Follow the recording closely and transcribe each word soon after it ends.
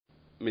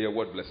May your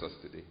word bless us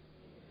today.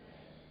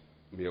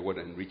 May your word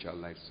enrich our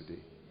lives today.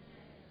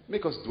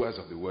 Make us doers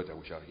of the word that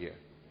we shall hear.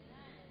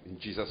 In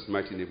Jesus'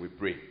 mighty name we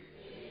pray.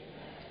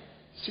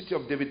 City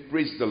of David,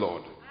 praise the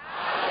Lord.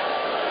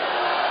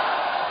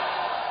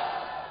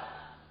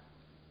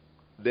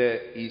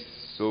 There is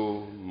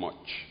so much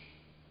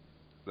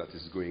that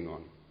is going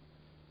on.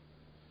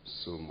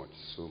 So much,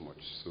 so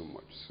much, so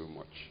much, so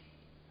much.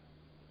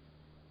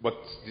 But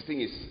the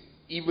thing is,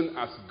 even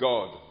as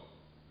God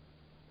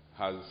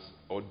has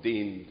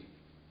ordained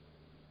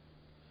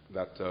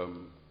that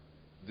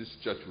this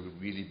church will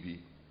really be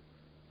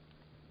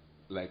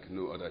like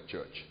no other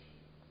church,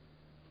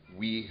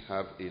 we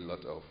have a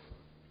lot of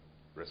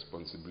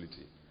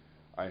responsibility.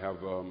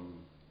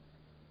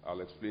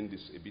 I'll explain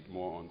this a bit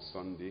more on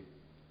Sunday,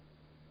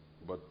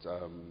 but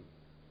I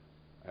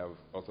have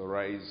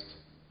authorized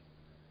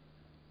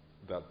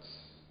that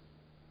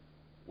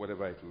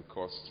whatever it will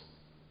cost,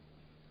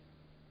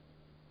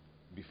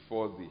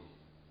 before the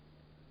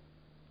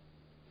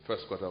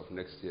first quarter of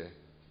next year,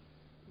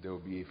 there will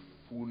be a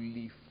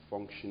fully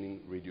functioning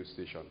radio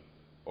station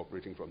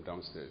operating from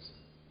downstairs.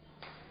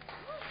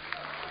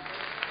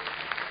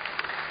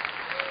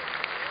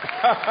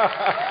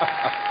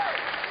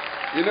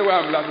 You know why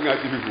I'm laughing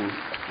at you people?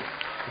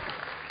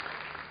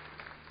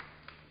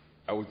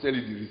 I will tell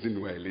you the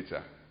reason why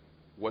later,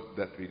 what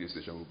that radio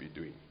station will be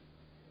doing.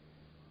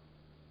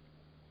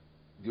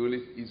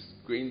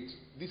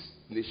 This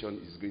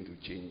nation is going to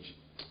change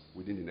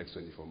within the next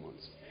 24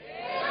 months.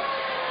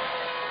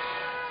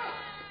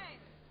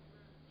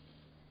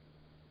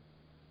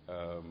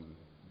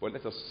 But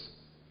let us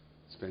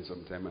spend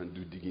some time and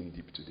do digging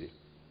deep today.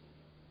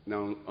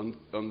 Now, on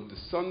the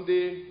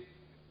Sunday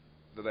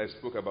that I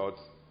spoke about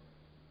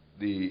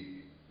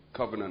the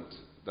covenant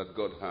that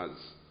God has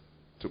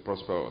to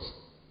prosper us,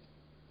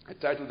 I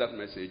titled that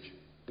message,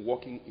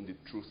 Walking in the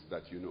Truth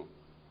That You Know.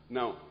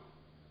 Now,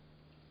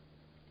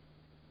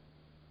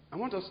 I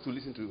want us to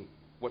listen to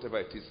whatever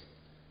it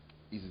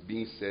is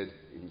being said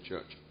in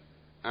church.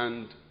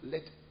 And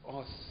let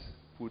us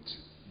put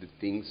the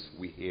things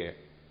we hear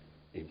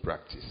in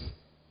practice.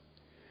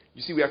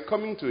 You see, we are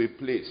coming to a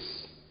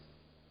place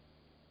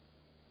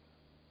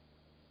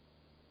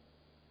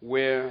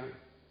where,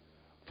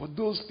 for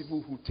those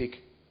people who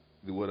take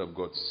the Word of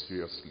God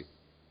seriously,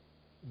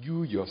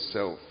 you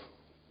yourself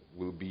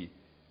will be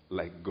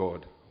like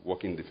God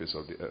walking the face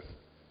of the earth.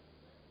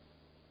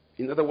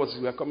 In other words,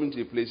 we are coming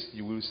to a place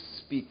you will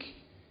speak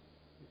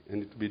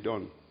and it will be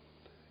done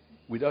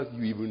without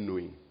you even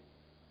knowing.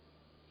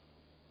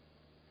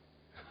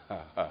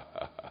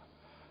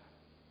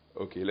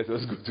 Okay, let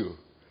us go to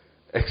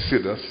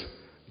Exodus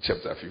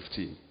chapter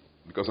 15,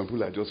 because some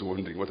people are just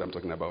wondering what I'm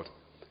talking about.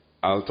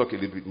 I'll talk a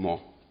little bit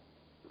more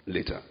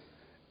later.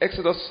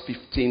 Exodus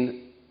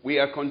 15, we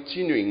are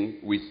continuing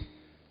with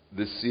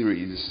the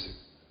series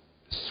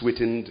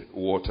Sweetened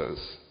Waters.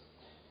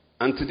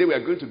 And today we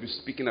are going to be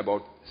speaking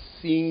about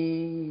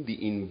seeing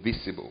the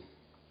invisible.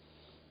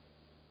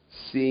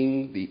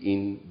 Seeing the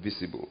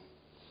invisible.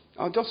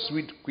 I'll just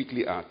read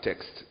quickly our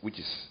text, which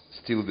is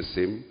still the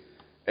same.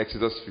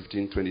 Exodus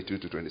 15, 22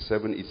 to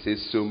 27. It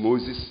says, So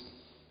Moses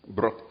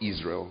brought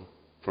Israel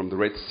from the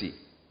Red Sea,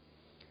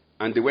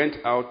 and they went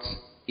out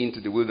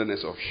into the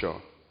wilderness of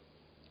Shur.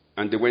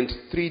 And they went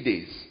 3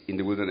 days in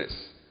the wilderness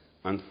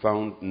and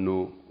found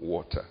no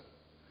water.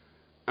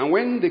 And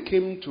when they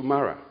came to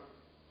Marah,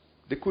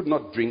 they could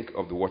not drink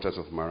of the waters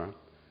of Marah,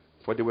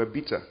 for they were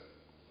bitter.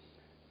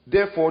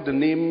 Therefore the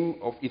name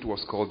of it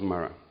was called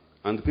Marah.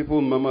 And the people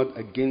murmured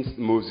against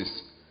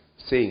Moses,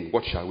 saying,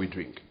 What shall we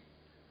drink?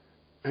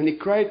 And he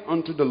cried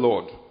unto the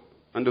Lord,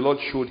 and the Lord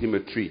showed him a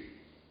tree,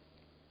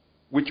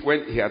 which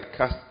when he had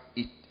cast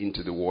it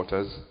into the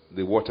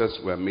waters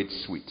were made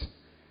sweet.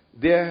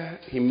 There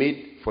he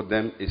made for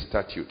them a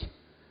statute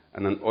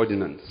and an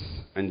ordinance,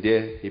 and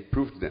there he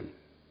proved them,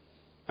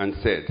 and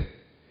said,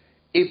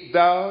 If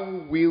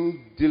thou wilt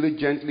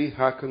diligently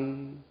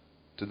hearken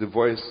to the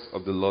voice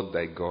of the Lord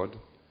thy God,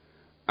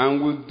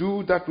 and will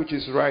do that which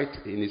is right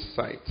in his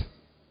sight,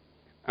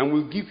 and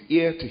will give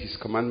ear to his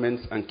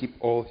commandments and keep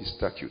all his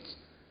statutes,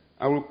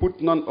 I will put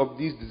none of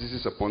these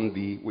diseases upon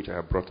thee which I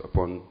have brought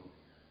upon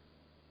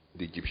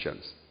the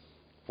Egyptians.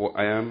 For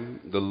I am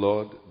the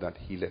Lord that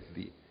healeth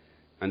thee.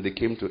 And they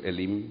came to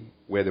Elim,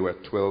 where there were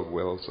 12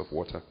 wells of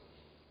water,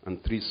 and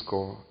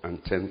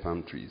 70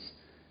 palm trees.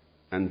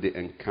 And they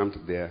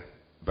encamped there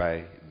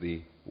by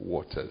the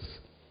waters.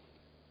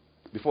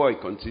 Before I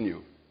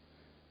continue,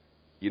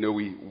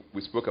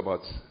 we spoke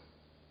about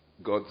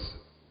God's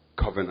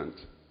covenant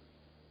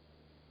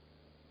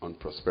on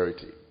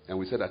prosperity. And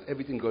we said that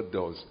everything God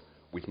does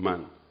with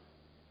man,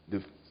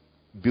 the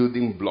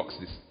building blocks,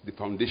 the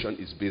foundation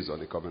is based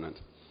on a covenant.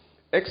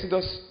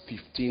 Exodus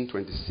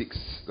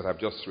 15:26 that I've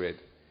just read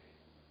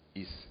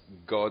is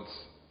God's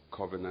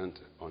covenant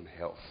on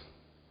health.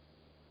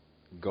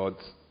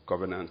 God's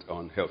covenant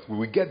on health. We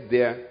will get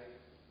there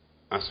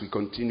as we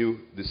continue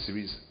the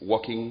series,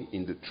 Walking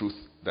in the Truth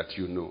That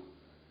You Know.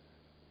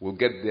 We'll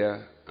get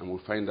there and we'll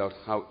find out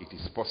how it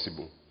is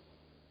possible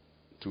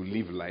to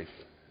live life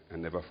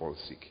and never fall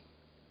sick.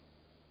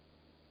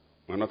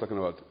 We're not talking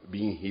about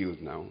being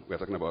healed now. We're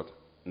talking about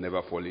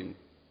never falling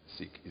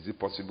sick. Is it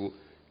possible?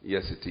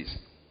 Yes, it is.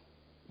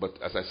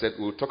 But as I said,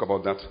 we'll talk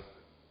about that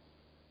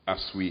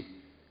as we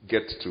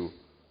get to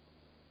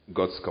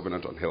God's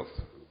covenant on health.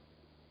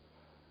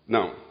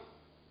 Now,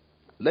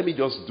 let me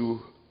just do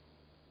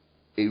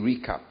a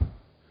recap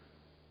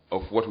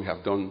of what we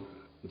have done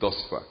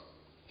thus far.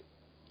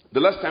 The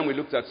last time we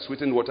looked at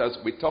sweetened waters,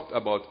 we talked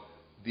about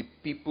the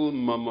people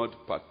murmured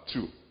part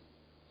 2.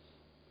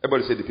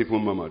 Everybody say the people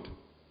murmured.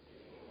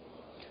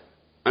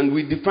 And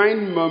we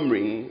define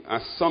murmuring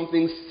as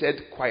something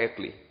said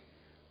quietly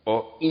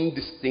or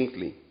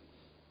indistinctly.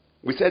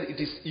 We said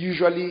it is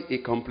usually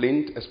a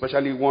complaint,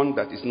 especially one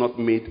that is not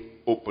made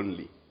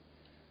openly.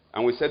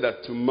 And we said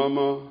that to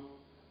murmur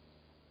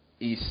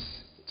is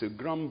to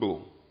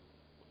grumble.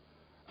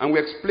 And we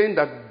explained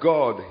that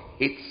God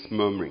hates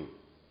murmuring,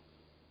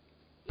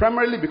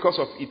 primarily because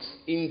of its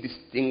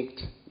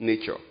indistinct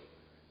nature.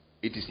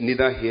 It is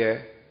neither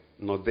here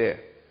nor there.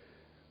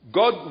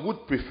 God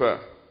would prefer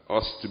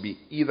us to be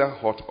either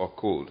hot or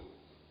cold.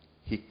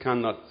 He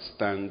cannot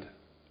stand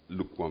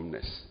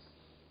lukewarmness.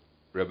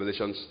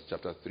 Revelation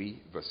chapter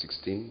 3, verse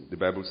 16, the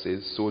Bible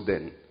says, "So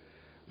then,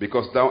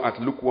 because thou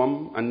art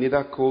lukewarm and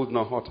neither cold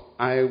nor hot,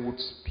 I would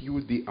spew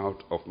thee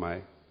out of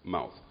my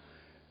mouth."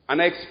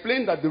 And I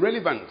explained that the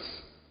relevance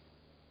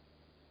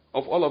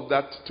of all of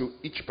that to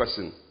each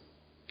person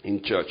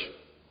in church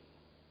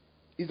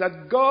is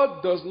that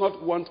God does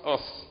not want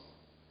us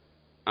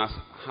as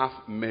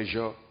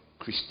half-measure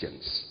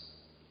Christians.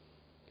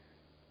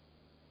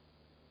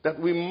 That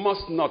we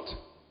must not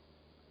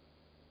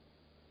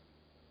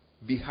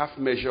be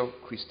half-measure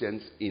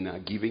Christians in our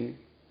giving,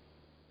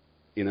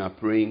 in our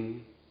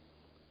praying,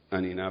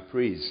 and in our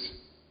praise.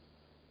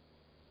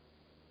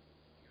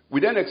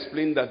 We then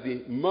explained that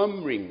the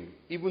murmuring,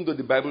 even though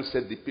the Bible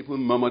said the people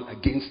murmured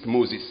against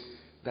Moses,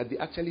 that they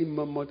actually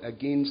murmured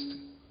against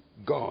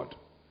God.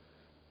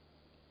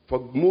 For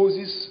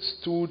Moses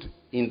stood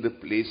in the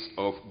place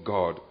of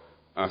God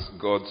as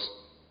God's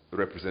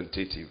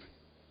representative.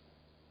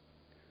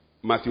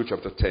 Matthew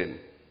chapter 10,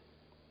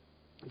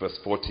 verse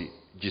 40.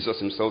 Jesus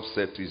himself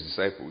said to his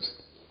disciples,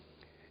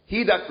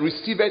 "He that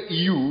receiveth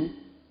you,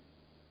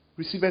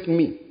 receiveth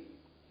me.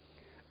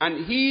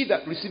 And he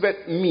that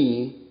receiveth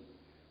me,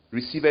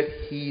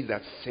 receiveth he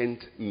that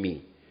sent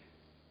me."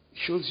 It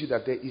shows you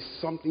that there is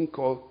something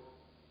called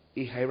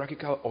a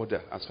hierarchical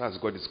order as far as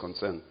God is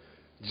concerned.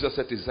 Jesus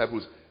said to his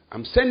disciples,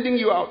 "I'm sending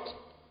you out.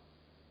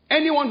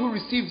 Anyone who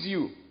receives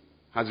you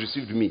has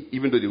received me,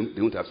 even though they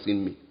won't have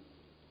seen me.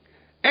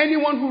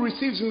 Anyone who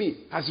receives me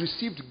has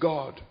received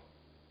God."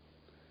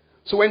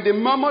 So when they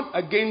murmured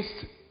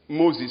against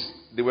Moses,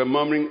 they were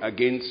murmuring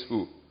against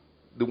who?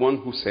 The one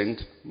who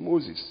sent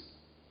Moses.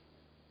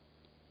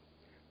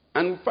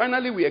 And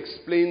finally, we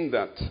explained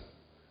that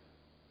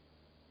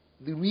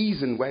the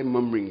reason why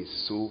murmuring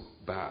is so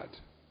bad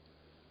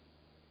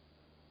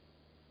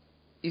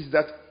is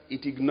that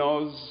it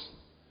ignores,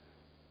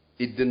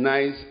 it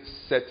denies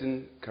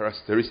certain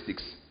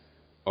characteristics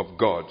of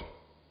God.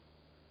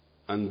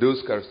 And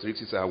those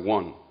characteristics are,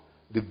 one,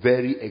 the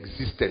very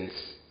existence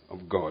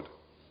of God.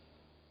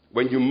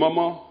 When you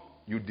murmur,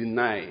 you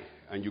deny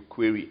and you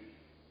query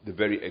the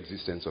very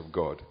existence of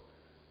God.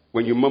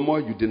 When you murmur,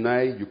 you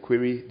deny, you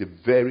query the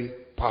very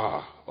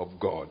power of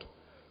God.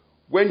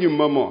 When you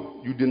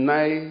murmur, you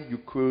deny, you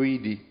query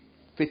the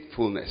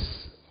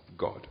faithfulness of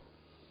God.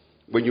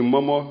 When you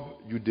murmur,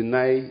 you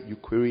deny, you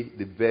query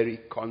the very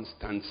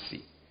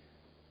constancy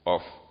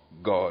of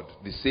God.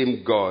 The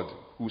same God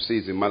who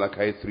says in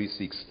Malachi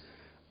 3:6,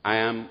 "I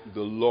am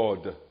the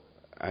Lord,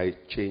 I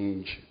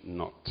change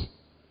not."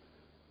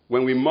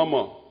 When we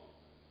murmur,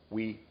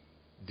 we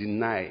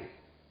deny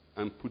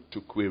and put to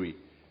query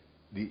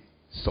the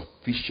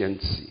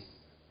sufficiency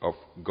of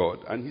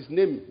God. And his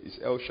name is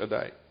El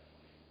Shaddai.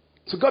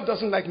 So God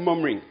doesn't like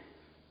murmuring.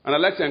 And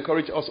I'd like to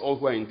encourage us all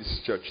who are in this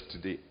church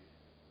today,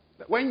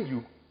 that when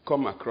you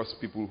come across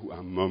people who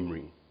are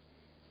murmuring,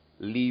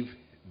 leave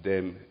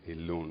them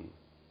alone.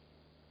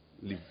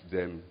 Leave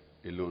them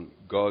alone.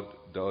 God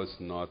does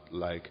not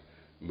like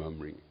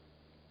murmuring.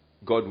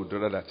 God would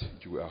rather that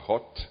you are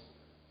hot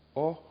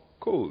or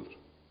cold.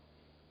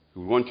 He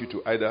would want you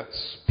to either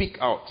speak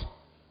out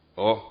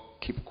or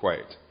keep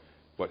quiet.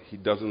 But he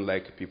doesn't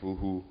like people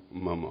who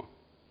murmur.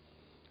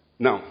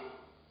 Now,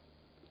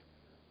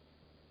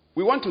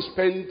 we want to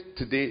spend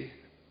today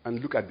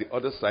and look at the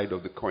other side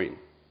of the coin.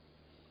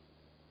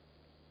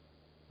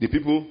 The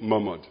people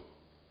murmured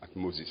at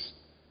Moses.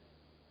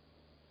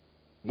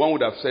 One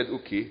would have said,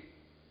 okay,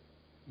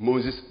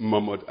 Moses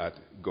murmured at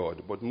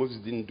God. But Moses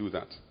didn't do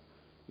that.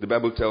 The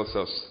Bible tells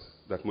us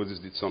that Moses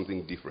did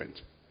something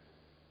different.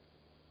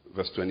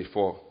 Verse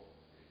 24,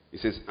 it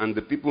says, "And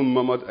the people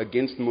murmured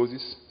against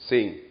Moses,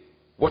 saying,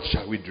 What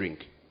shall we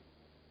drink?"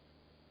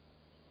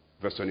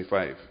 Verse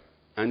 25,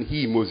 "And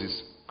he,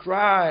 Moses,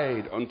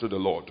 cried unto the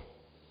Lord.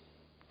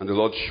 And the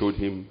Lord showed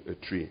him a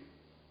tree,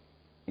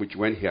 which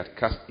when he had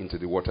cast into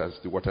the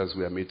waters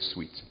were made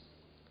sweet.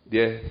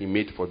 There he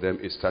made for them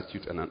a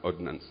statute and an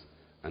ordinance,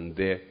 and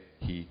there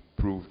he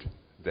proved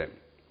them."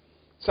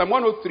 Psalm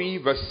 103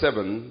 verse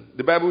 7,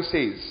 the Bible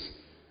says,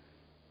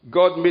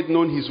 God made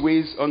known his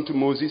ways unto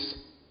Moses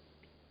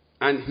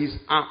and his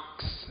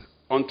acts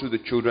unto the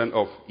children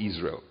of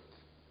Israel.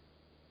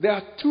 There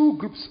are two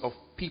groups of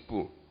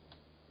people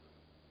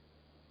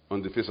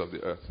on the face of the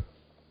earth.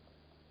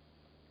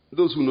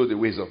 Those who know the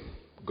ways of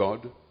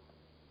God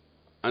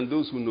and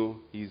those who know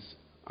his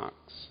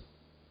acts.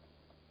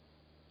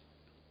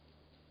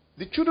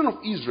 The children of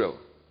Israel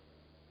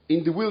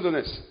in the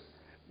wilderness,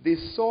 they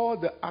saw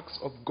the acts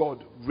of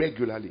God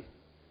regularly.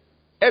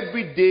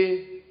 Every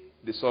day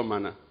they saw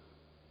manna,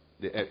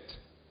 they ate.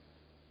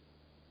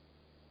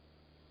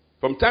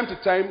 From time to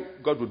time,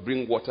 God would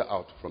bring water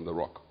out from the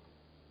rock.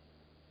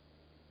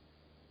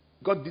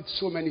 God did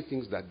so many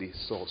things that they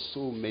saw,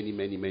 so many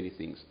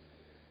things.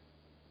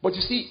 But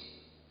you see,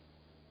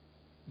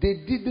 they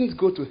didn't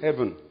go to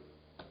heaven.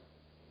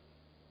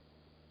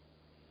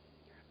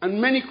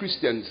 And many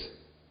Christians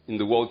in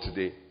the world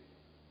today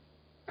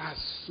are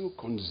so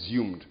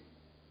consumed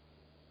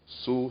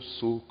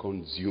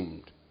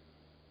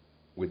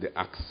with the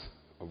acts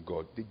of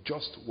God. They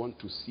just want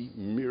to see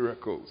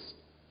miracles.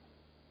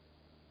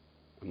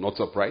 I'm not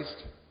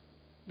surprised,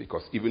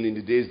 because even in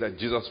the days that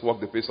Jesus walked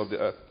the face of the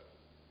earth,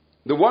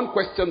 the one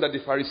question that the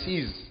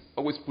Pharisees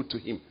always put to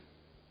him,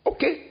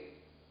 okay,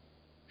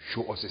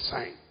 show us a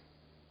sign.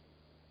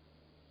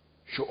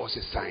 Show us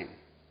a sign.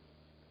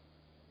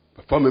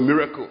 Perform a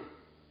miracle.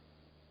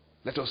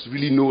 Let us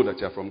really know that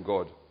you are from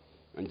God.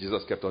 And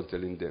Jesus kept on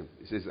telling them,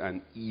 he says,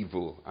 an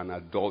evil and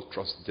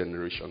adulterous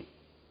generation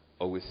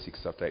always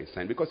seeks after a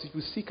sign. Because if you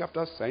seek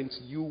after signs,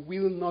 you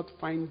will not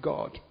find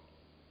God.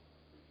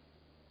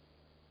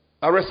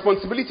 Our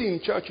responsibility in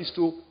church is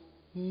to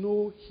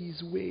know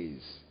his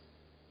ways,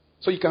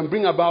 so you can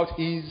bring about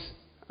his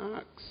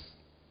acts.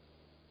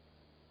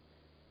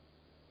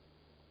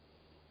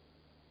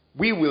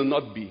 We will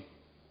not be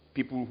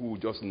people who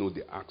just know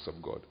the acts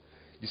of God.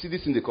 You see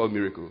this thing they call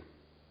miracle?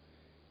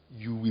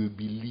 You will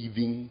be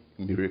living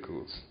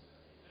miracles.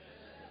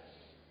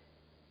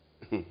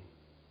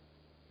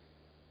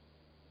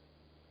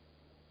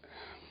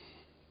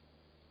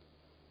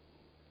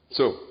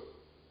 So,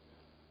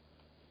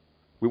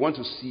 we want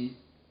to see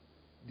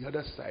the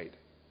other side.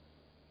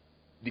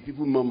 The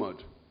people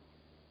murmured.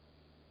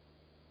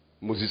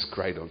 Moses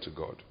cried unto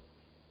God.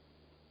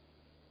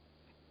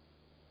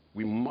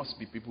 We must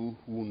be people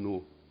who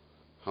know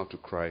how to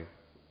cry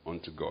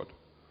unto God.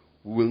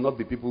 We will not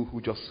be people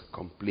who just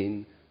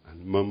complain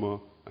and murmur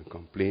and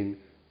complain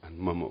and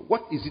murmur.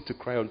 What is it to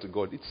cry unto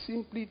God? It's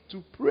simply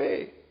to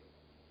pray.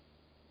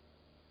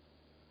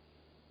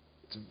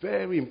 It's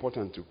very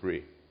important to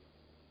pray.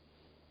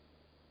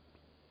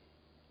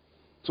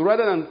 So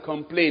rather than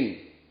complain,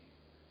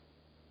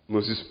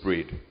 Moses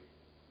prayed.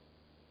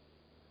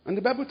 And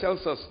the Bible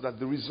tells us that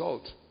the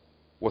result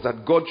was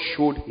that God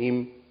showed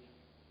him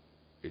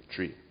a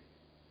tree.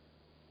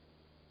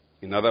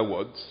 In other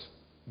words,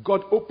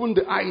 God opened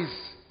the eyes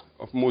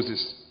of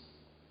Moses,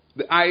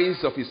 the eyes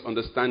of his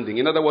understanding.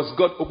 In other words,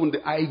 God opened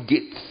the eye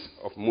gates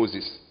of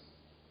Moses.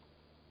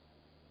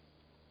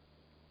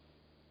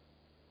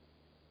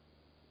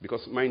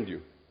 Because, mind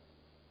you,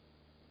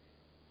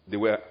 they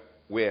were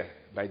where?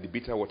 By the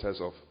bitter waters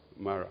of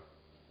Marah.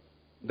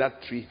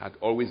 That tree had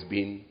always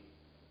been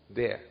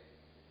there.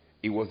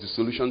 It was the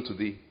solution to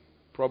the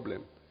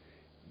problem.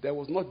 There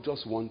was not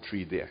just one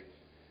tree there.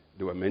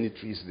 There were many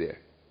trees there.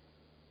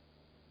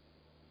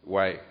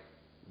 Why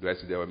do I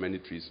say there were many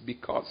trees?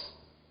 Because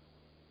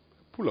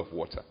a pool of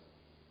water.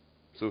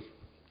 So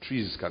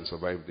trees can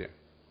survive there.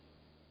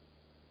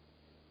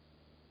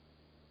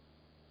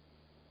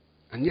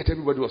 And yet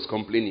everybody was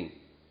complaining.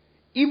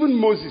 Even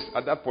Moses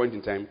at that point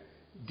in time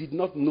did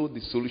not know the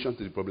solution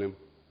to the problem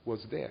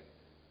was there.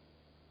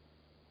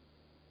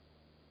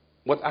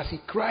 But as he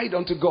cried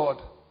unto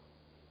God,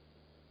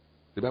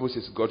 the Bible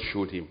says God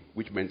showed him,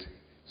 which meant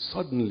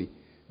suddenly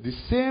the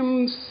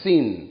same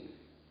sin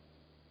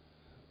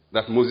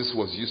that Moses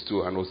was used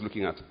to and was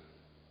looking at,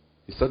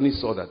 he suddenly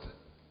saw that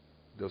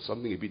there was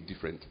something a bit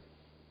different.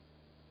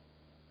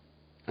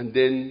 And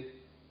then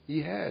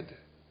he had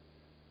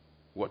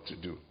what to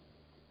do.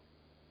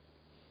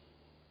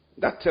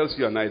 That tells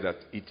you and I that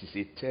it is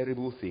a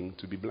terrible thing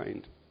to be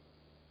blind.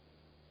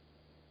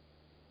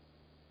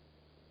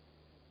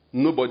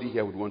 Nobody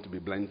here would want to be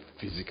blind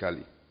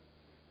physically.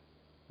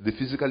 The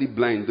physically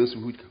blind, those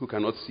who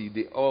cannot see,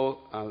 they all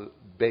are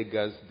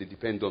beggars. They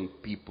depend on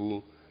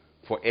people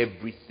for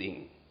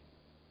everything.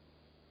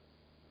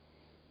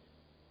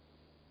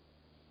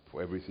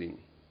 For everything.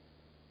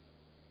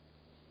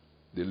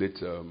 The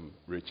late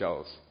Ray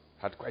Charles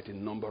had quite a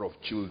number of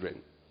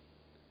children.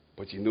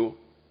 But you know,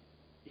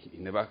 he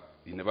never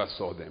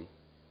saw them.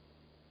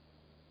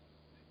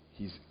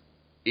 His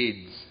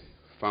aides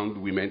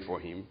found women for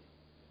him.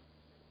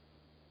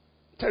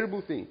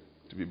 Terrible thing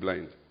to be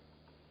blind.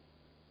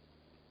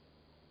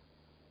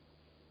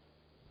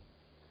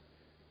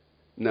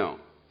 Now,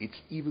 it's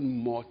even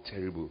more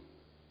terrible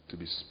to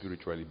be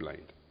spiritually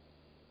blind.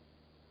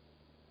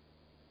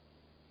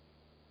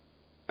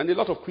 And a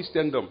lot of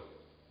Christendom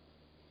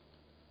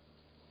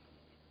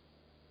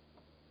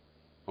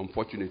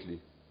unfortunately,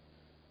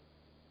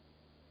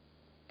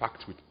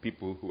 packed with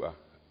people who are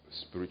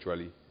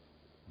spiritually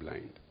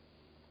blind.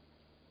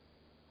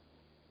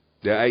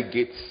 Their eye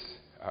gates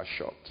are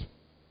shut.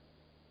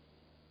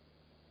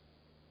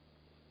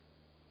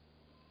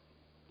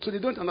 So they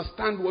don't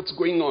understand what's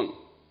going on.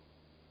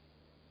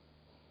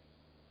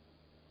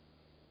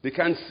 They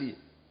can't see.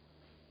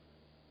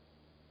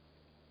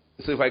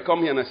 So if I come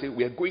here and I say,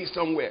 we are going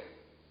somewhere,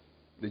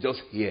 they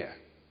just hear.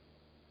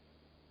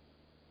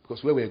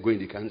 Because where we are going,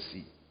 they can't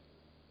see.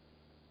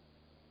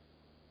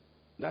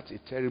 That's a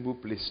terrible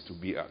place to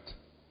be at.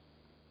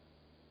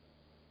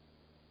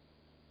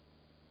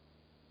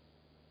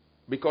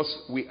 Because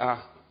we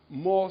are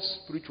more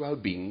spiritual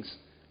beings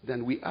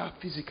than we are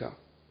physical.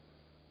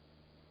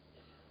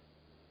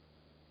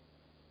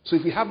 So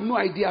if we have no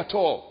idea at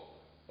all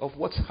of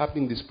what's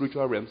happening in the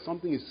spiritual realm,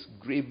 something is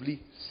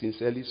gravely,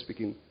 sincerely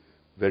speaking,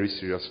 very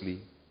seriously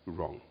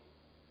wrong.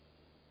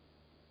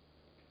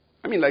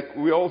 I mean, like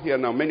we're all here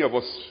now, many of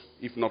us,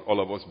 if not all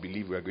of us,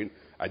 believe we are going.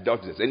 I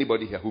doubt there's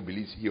anybody here who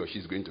believes he or she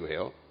is going to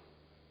hell.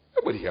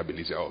 Nobody here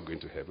believes they are all going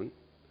to heaven.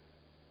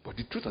 But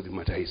the truth of the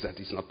matter is that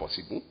it's not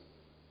possible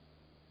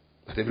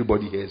that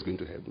everybody here is going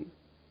to heaven.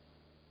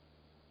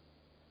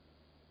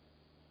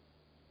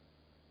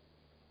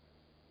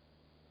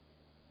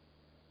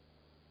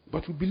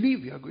 But we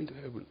believe we are going to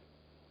heaven.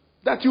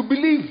 That you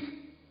believe,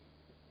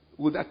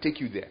 will that take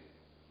you there?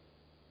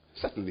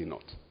 Certainly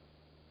not.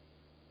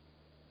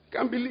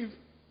 Can't believe.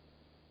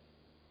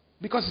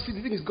 Because you see,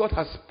 the thing is, God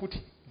has put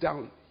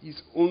down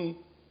his own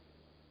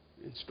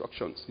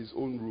instructions, his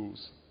own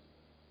rules.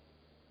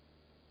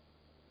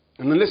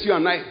 And unless you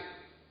and I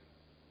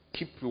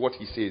keep to what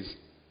he says,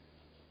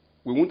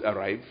 we won't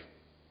arrive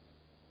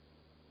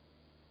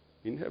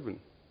in heaven.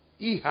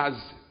 He has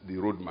the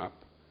roadmap.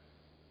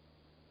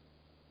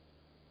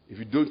 If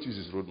you don't use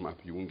his roadmap,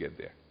 you won't get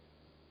there.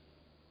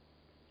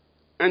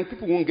 And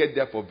people won't get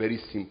there for very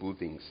simple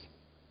things.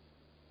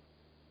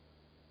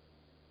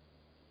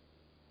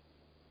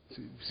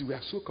 See, we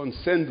are so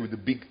concerned with the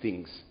big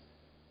things.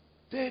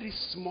 Very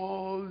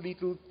small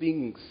little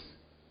things.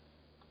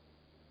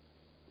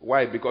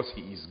 Why? Because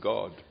he is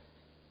God.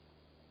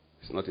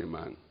 He's not a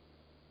man.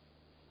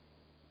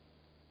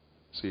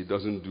 So he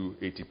doesn't do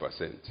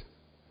 80%.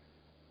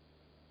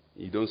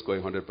 You don't score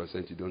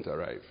 100%, you don't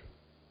arrive.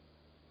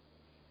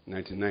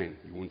 99,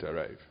 you won't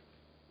arrive.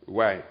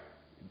 Why?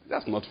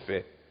 That's not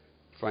fair.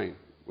 Fine.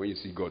 When you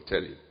see God,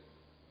 tell him.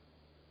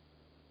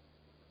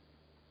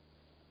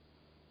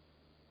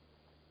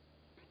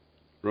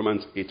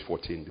 Romans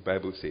 8:14, the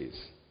Bible says,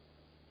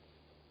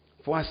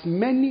 "For as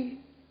many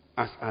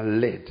as are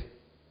led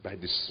by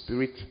the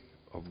Spirit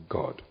of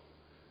God,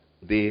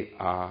 they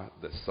are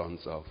the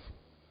sons of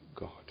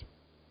God."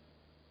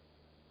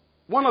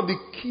 One of the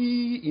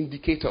key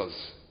indicators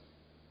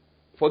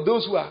for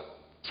those who are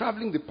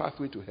traveling the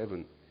pathway to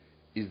heaven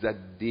is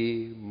that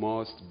they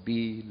must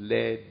be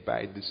led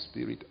by the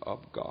Spirit of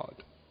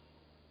God.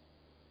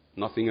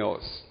 Nothing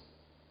else.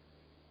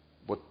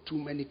 But too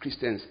many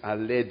Christians are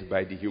led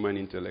by the human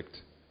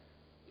intellect.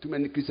 Too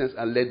many Christians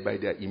are led by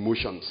their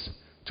emotions.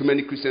 Too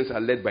many Christians are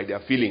led by their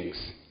feelings.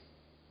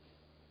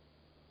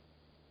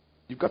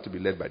 You've got to be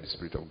led by the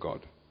Spirit of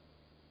God.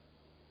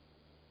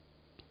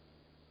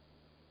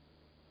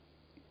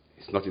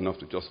 It's not enough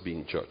to just be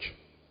in church.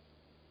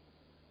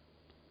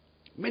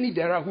 Many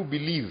there are who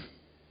believe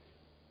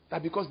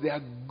that because they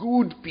are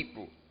good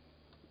people,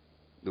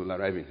 they will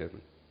arrive in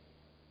heaven.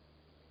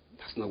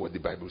 That's not what the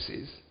Bible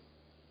says.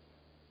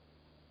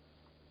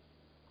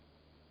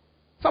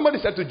 Somebody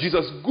said to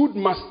Jesus, "Good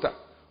master,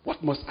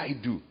 what must I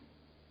do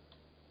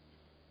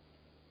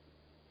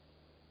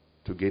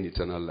to gain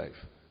eternal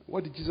life?"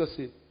 What did Jesus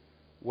say?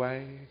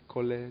 "Why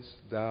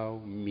callest thou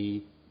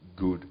me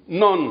good?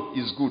 None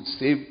is good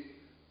save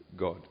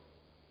God."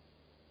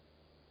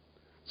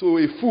 So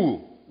a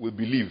fool will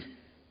believe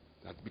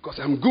that because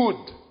I'm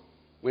good,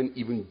 when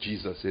even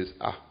Jesus says,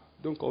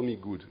 don't call me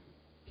good.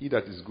 He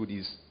that is good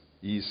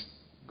is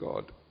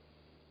God.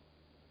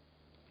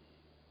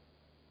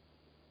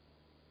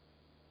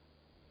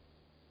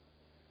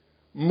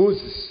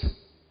 Moses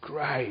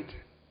cried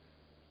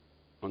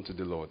unto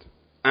the Lord,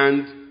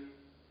 and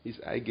his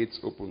eye gates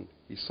opened.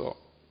 He saw.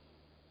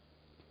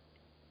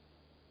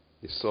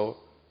 He saw,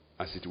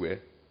 as it were,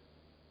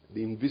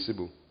 the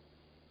invisible.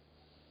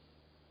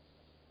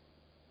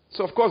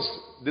 So, of course,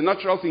 the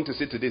natural thing to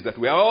say today is that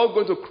we are all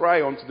going to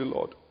cry unto the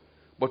Lord.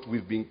 But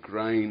we've been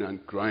crying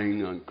and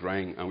crying and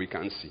crying, and we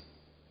can't see.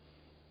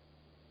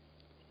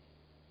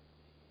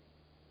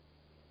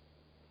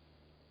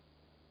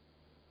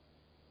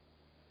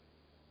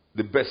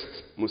 The best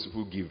most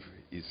people give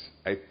is,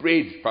 "I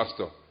prayed,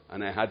 Pastor,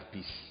 and I had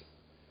peace."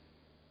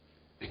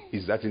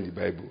 Is that in the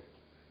Bible?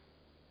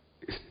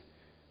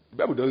 The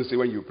Bible doesn't say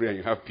when you pray and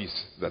you have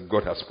peace that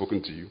God has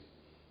spoken to you.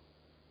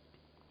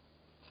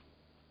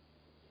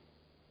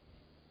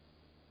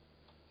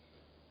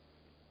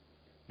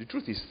 The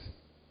truth is,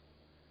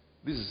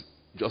 this is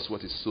just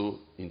what is so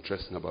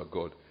interesting about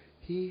God.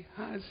 He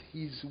has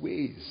his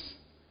ways.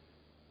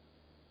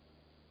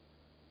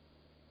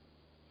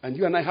 And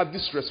you and I have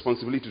this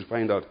responsibility to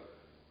find out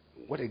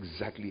what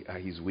exactly are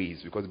his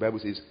ways. Because the Bible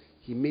says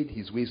he made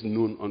his ways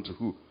known unto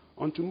who?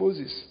 Unto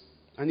Moses.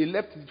 And he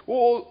left the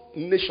whole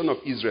nation of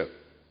Israel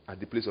at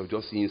the place of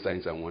just seeing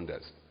signs and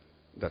wonders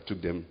that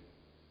took them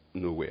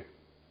nowhere.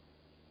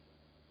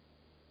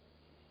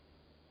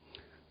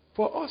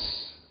 For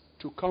us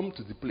to come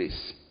to the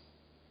place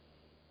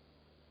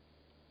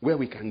where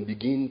we can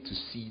begin to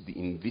see the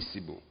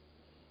invisible,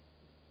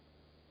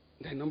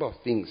 there are a number of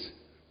things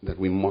that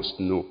we must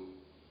know.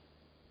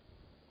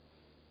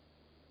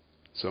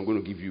 So I'm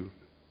going to give you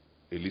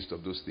a list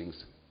of those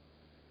things.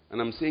 And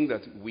I'm saying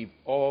that we've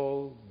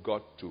all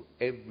got to,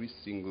 every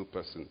single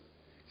person.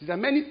 See, there are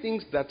many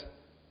things that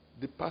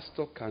the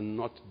pastor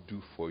cannot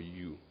do for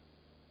you,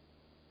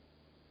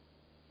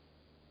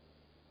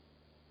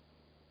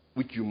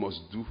 which you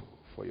must do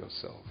for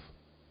yourself.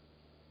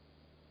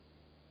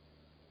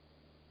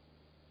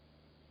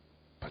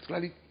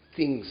 Particularly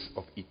things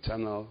of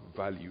eternal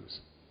values.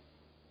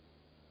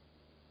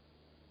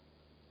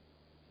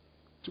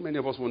 Too many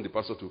of us want the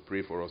pastor to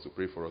pray for us, to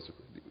pray for us.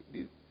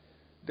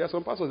 There are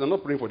some pastors that are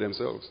not praying for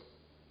themselves.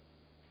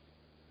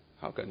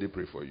 How can they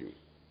pray for you?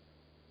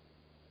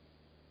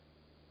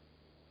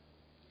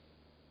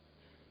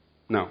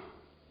 Now,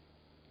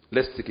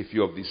 let's take a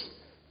few of these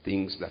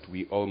things that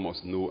we all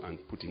must know and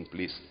put in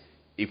place.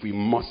 If we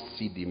must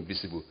see the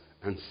invisible,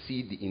 and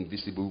see the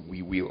invisible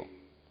we will.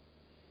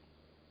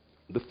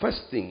 The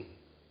first thing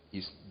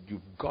is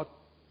you've got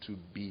to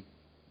be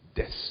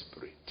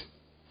desperate.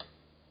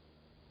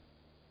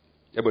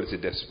 Everybody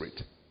say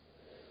desperate.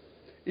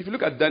 If you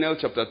look at Daniel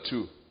chapter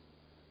 2,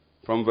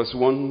 from verse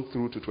 1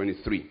 through to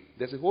 23,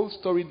 there's a whole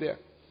story there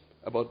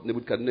about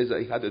Nebuchadnezzar.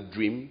 He had a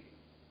dream,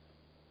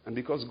 and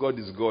because God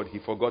is God, he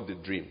forgot the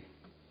dream.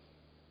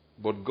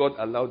 But God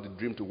allowed the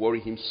dream to worry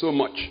him so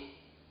much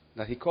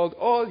that he called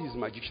all his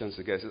magicians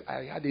together. He said,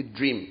 I had a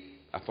dream.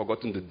 I've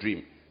forgotten the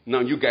dream.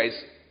 Now you guys,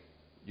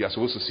 you are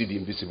supposed to see the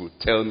invisible.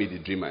 Tell me the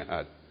dream I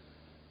had.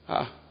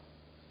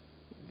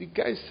 The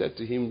guy said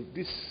to him,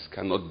 this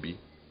cannot be.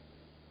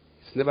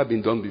 It's never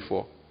been done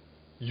before.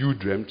 You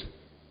dreamt.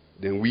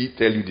 Then we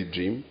tell you the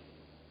dream.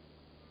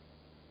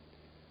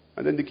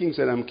 And then the king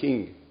said, I'm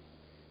king.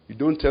 You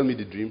don't tell me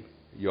the dream,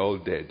 you're all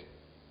dead.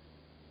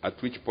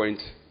 At which point,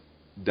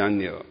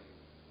 Daniel,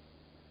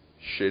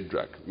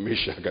 Shadrach,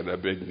 Meshach, and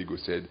Abednego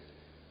said,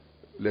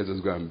 let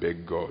us go and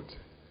beg God.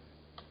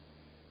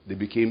 They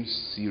became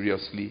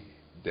seriously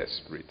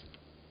desperate.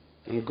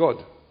 And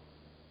God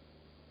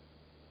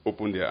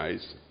opened their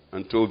eyes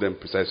and told them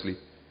precisely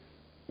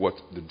what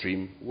the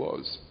dream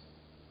was.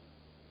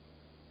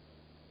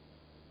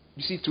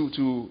 You see,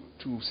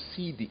 to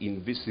see the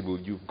invisible,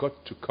 you've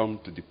got to come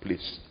to the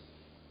place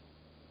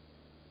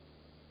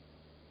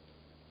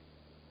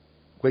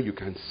where you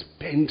can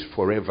spend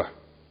forever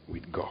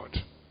with God.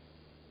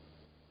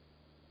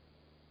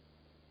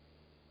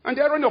 And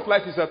the irony of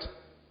life is that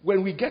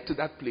when we get to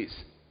that place,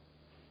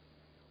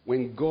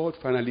 when God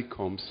finally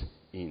comes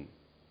in,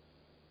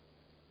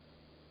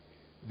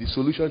 the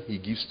solution he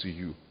gives to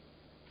you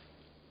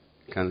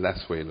can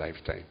last for a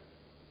lifetime.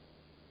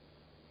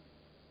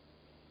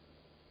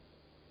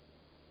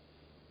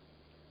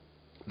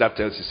 That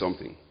tells you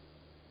something.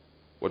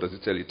 What does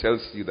it tell you? It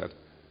tells you that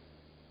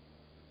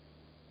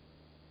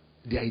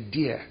the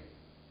idea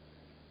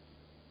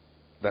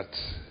that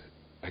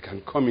I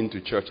can come into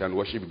church and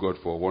worship God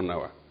for 1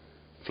 hour,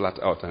 flat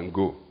out, and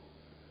go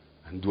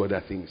and do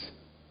other things,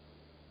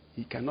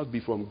 it cannot be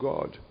from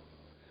God.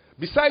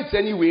 Besides,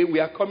 anyway, we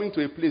are coming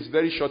to a place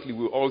very shortly,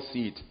 we'll all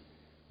see it.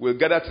 We'll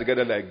gather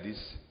together like this.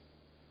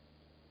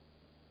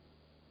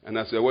 And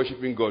as we're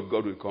worshiping God,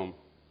 God will come.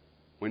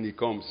 When he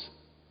comes,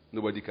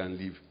 nobody can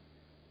leave.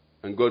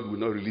 And God will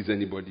not release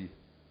anybody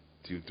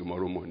till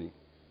tomorrow morning.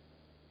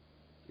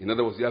 In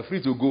other words, you are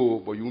free to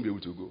go, but you won't be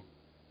able to go.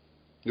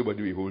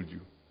 Nobody will hold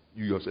you.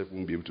 You yourself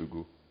won't be able to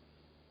go.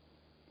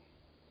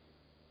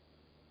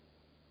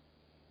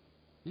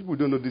 People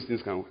don't know these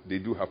things they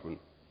do happen.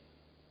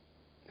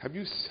 Have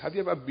you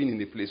ever been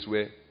in a place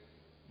where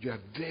you are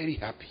very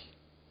happy?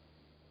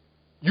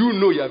 You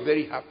know you are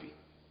very happy,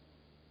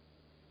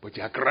 but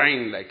you are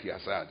crying like you are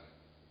sad.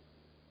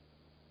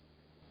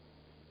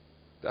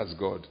 That's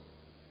God.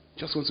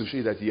 Just wants to show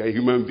you that you are a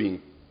human being.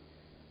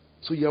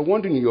 So you are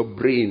wondering in your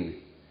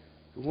brain,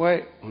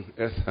 why on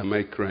earth am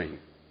I crying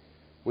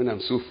when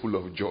I'm so full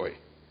of joy?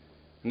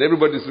 And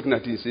everybody's looking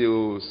at you and say,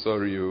 oh,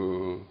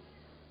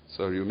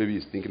 sorry, or maybe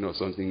he's thinking of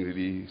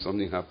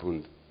something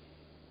happened.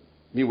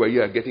 Meanwhile,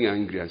 you are getting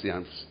angry and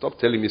saying, stop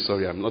telling me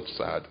sorry, I'm not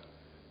sad.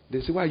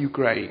 They say, why are you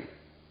crying?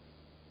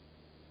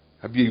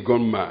 Have you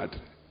gone mad?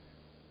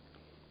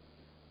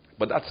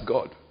 But that's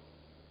God.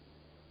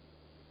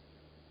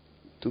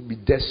 To be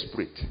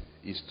desperate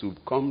is to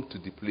come to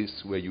the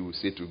place where you will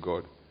say to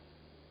God,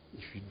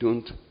 if you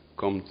don't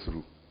come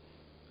through,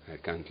 I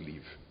can't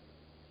live.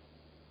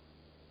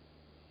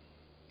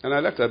 And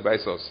I'd like to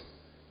advise us,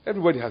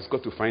 everybody has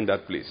got to find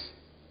that place.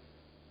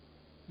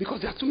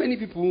 Because there are too many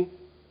people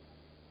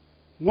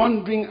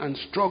wandering and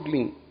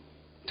struggling,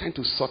 trying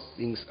to sort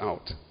things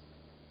out.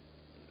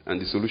 And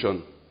the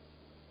solution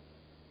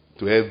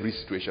to every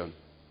situation.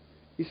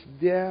 It's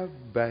there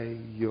by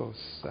your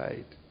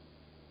side.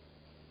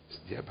 It's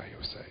there by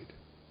your side.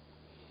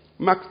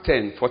 Mark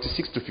 10,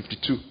 46 to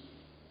 52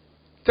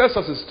 tells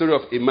us a story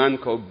of a man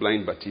called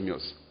blind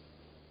Bartimaeus,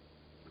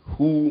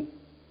 who,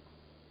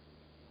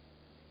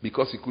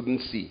 because he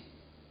couldn't see,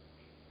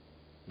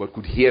 but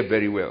could hear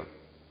very well,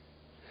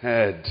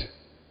 heard.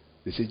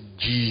 They said,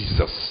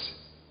 Jesus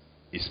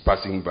is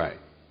passing by.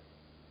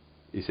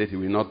 He said, he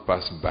will not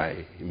pass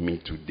by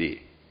me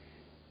today.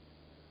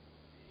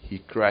 He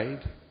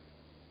cried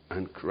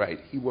and cried.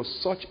 He was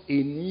such a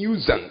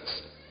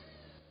nuisance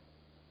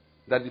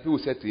that the people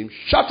said to him,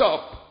 shut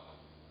up!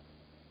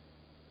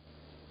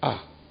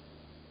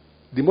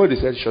 The more they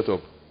said, shut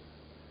up,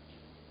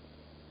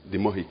 the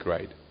more he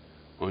cried,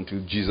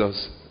 until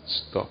Jesus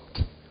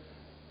stopped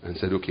and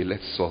said, okay,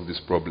 let's solve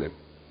this problem.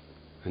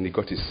 And he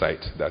got his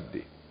sight that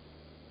day.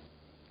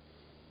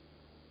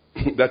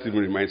 That even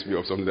reminds me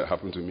of something that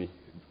happened to me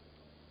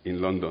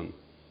in London.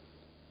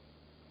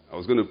 I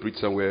was going to preach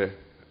somewhere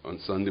on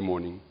Sunday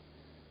morning.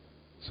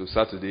 So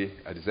Saturday,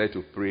 I decided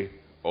to pray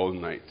all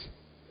night.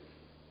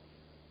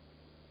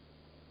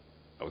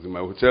 I was in my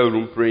hotel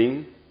room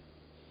praying.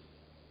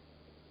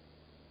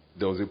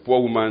 There was a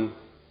poor woman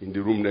in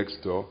the room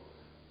next door,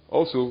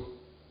 also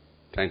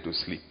trying to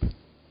sleep.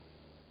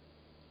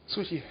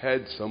 So she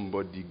heard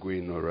somebody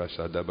going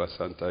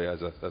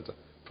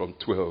from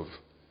 12.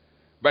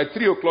 By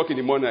 3 o'clock in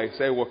the morning, I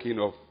started walking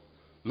up.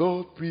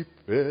 Lord,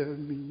 prepare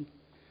me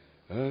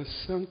a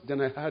song.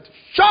 Then I heard,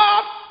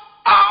 shut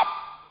up!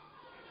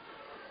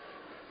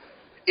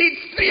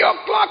 It's 3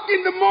 o'clock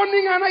in the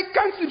morning and I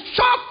can't sleep.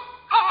 Shut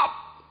up!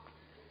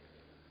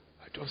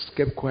 I just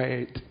kept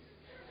quiet.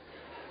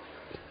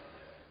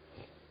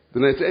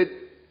 Then I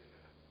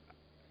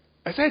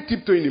started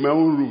tiptoeing in my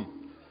own room.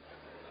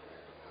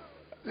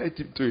 I started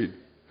tiptoeing.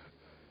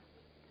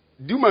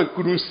 The woman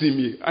couldn't see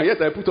me, and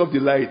yet I put off the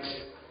lights.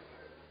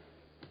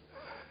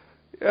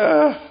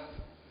 Yeah.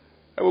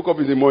 I woke up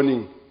in the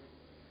morning.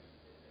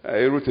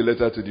 I wrote a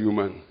letter to the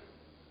woman.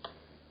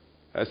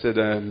 I said,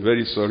 I'm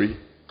very sorry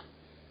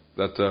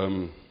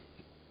that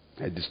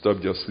I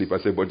disturbed your sleep. I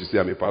said, but you see,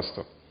 I'm a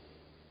pastor,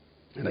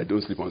 and I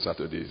don't sleep on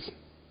Saturdays.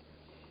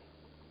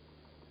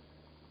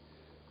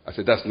 I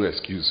said, that's no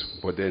excuse.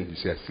 But then you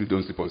see, I still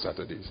don't sleep on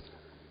Saturdays.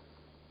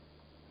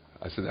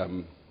 I said,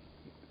 I'm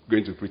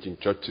going to preach in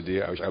church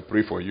today. I shall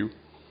pray for you.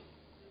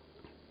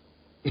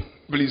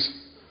 Please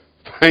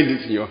find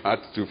it in your heart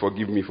to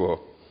forgive me for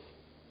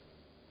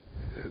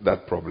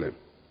that problem.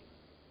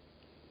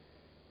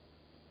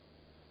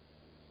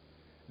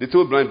 They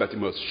told blind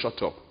Bartimaeus,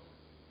 shut up.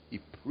 He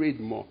prayed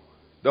more.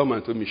 That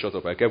man told me, shut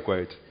up. I kept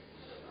quiet.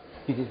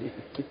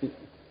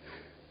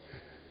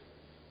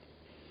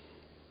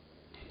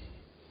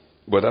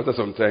 But after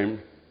some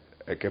time,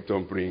 I kept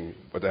on praying.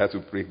 But I had to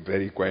pray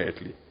very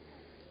quietly,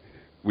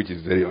 which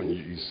is very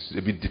unusual. It's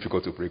a bit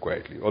difficult to pray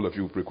quietly. All of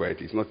you pray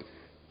quietly.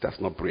 That's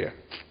not prayer.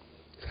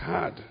 It's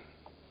hard.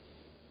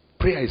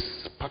 Prayer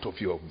is part of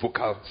your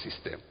vocal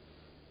system.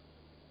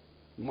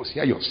 You must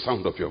hear your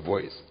sound of your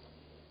voice.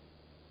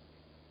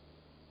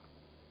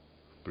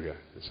 Prayer.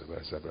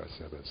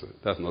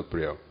 That's not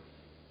prayer.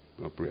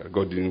 Not prayer.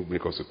 God didn't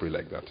make us to pray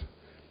like that.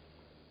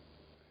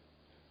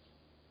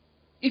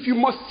 If you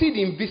must see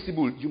the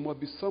invisible, you must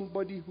be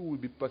somebody who will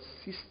be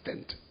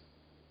persistent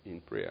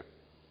in prayer.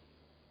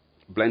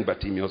 Blind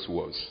Bartimaeus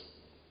was.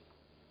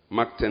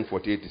 Mark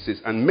 10:48, it says,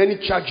 and many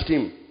charged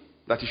him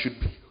that he should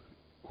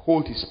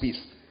hold his peace.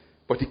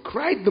 But he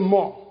cried the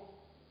more,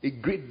 a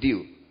great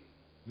deal,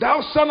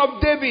 thou son of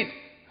David,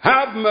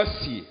 have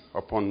mercy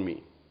upon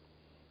me.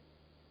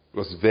 He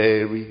was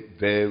very,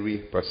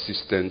 very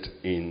persistent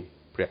in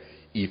prayer.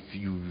 If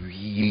you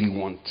really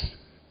want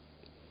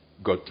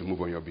God to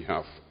move on your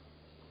behalf,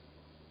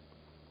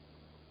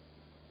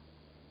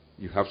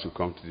 you have to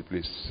come to the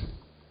place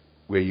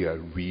where you are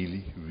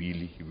really,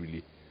 really,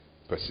 really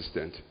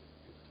persistent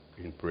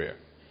in prayer.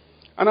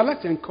 And I'd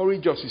like to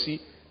encourage us, you see,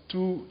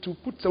 to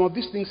put some of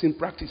these things in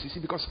practice, you see,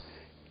 because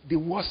the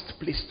worst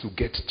place to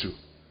get to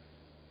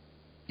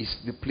is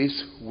the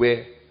place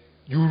where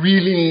you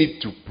really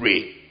need to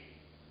pray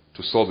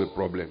to solve a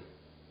problem.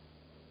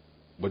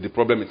 But the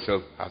problem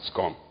itself has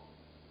come.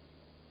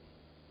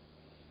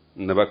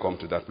 Never come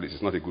to that place.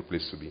 It's not a good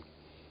place to be.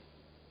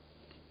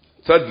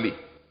 Thirdly,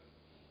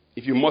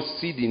 if you must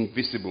see the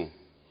invisible,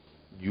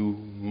 you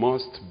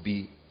must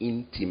be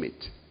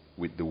intimate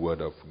with the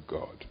Word of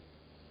God.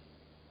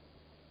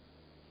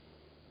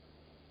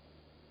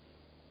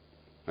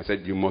 I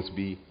said you must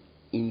be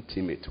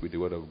intimate with the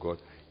Word of God.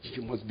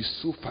 You must be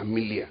so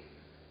familiar.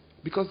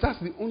 Because that's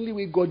the only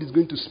way God is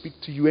going to speak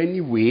to you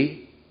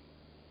anyway.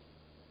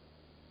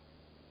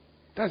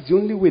 That's the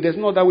only way. There's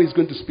no other way He's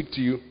going to speak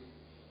to you.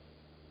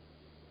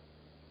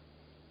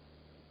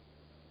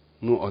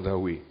 No other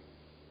way.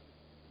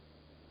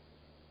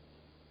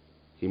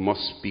 He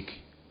must speak.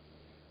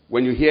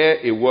 When you hear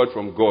a word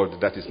from God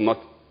that is not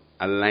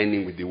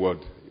aligning with the word,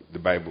 the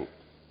Bible,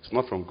 it's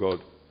not from God.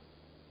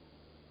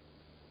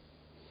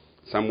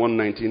 Psalm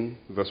 119,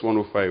 verse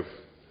 105.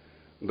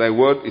 Thy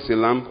word is a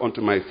lamp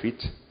unto my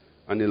feet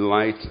and a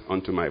light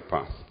unto my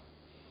path.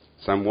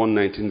 Psalm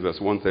 119 verse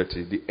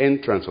 130, the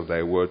entrance of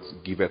thy words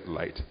giveth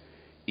light.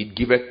 It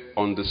giveth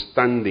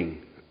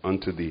understanding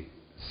unto the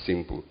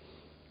simple.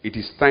 It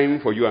is time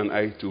for you and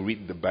I to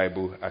read the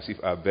Bible as if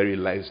our very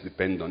lives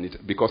depend on it,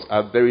 because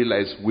our very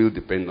lives will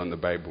depend on the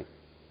Bible.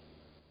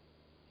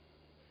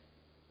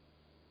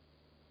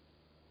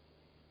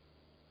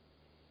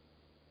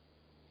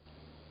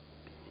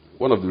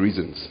 One of the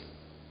reasons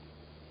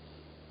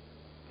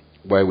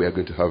why we are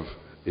going to have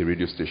a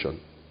radio station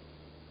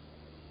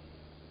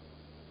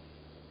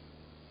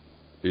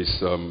is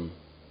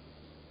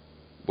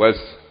whilst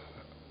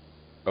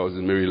I was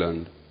in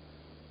Maryland,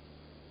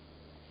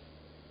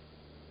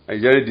 I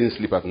generally didn't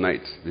sleep at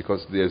night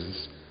because there's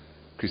this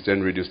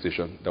Christian radio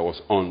station that was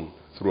on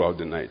throughout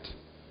the night.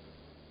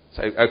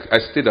 So I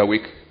stayed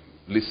awake,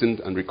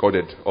 listened and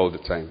recorded all the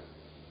time.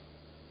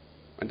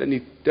 And then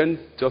it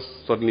just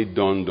suddenly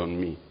dawned on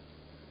me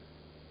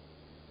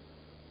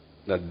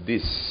that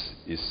this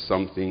is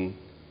something,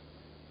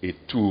 a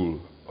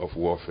tool of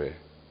warfare.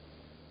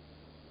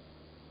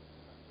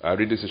 Our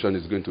radio station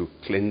is going to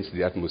cleanse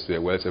the atmosphere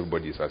whilst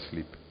everybody is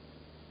asleep,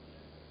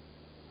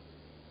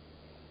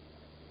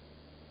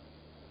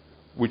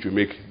 which will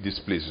make this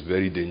place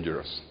very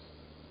dangerous.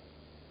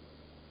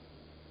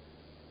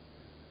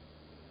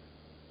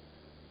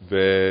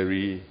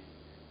 Very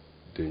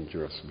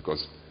dangerous,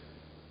 because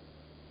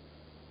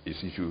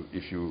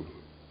if you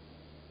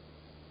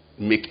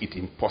make it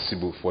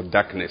impossible for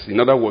darkness. In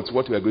other words,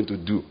 what we are going to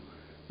do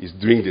is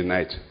during the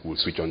night, we'll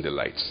switch on the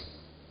lights.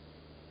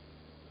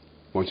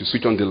 Once you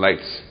switch on the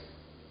lights,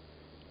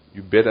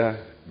 you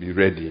better be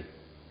ready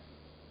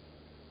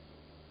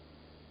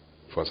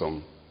for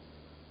some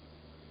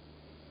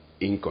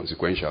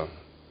inconsequential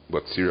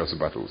but serious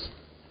battles.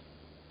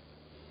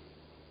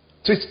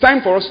 So it's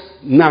time for us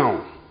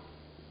now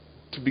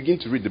to begin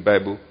to read the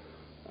Bible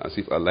as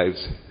if our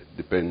lives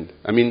depend.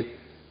 I mean,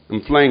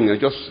 I'm flying,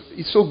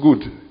 it's so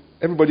good.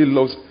 Everybody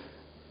loves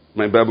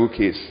my Bible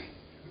case.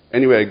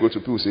 Anywhere I go to,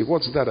 people say,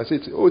 "What's that?" I say,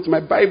 "Oh, it's my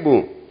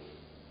Bible."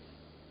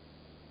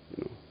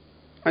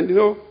 And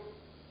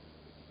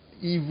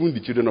even the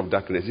children of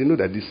darkness, they know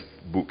that this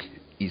book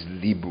is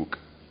the book.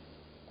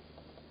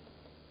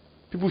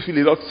 People feel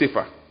a lot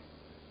safer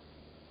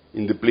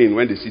in the plane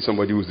when they see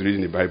somebody who's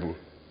reading the Bible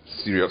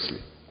seriously.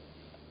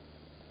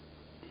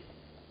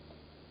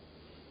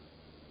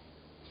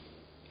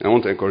 I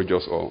want to encourage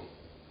us all.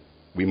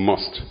 We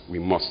must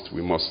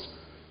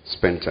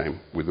spend time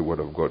with the Word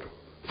of God.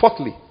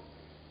 Fourthly,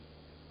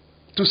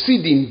 to see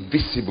the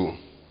invisible,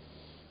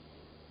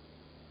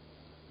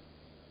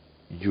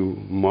 you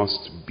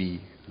must be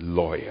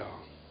loyal.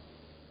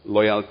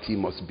 Loyalty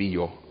must be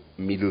your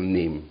middle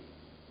name.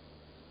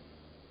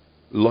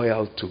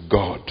 Loyal to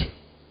God.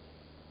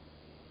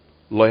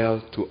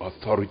 Loyal to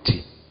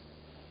authority.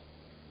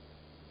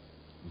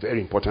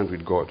 Very important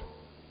with God.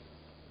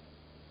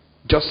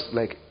 Just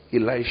like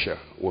Elisha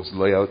was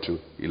loyal to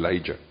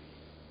Elijah.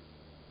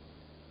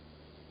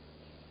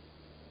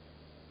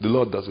 The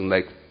Lord doesn't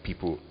like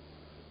people.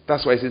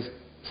 That's why it says,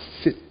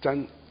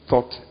 Satan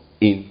thought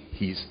in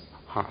his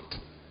heart.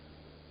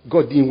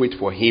 God didn't wait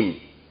for him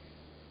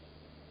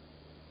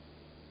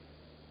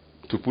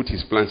to put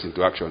his plans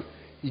into action.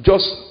 He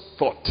just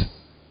thought,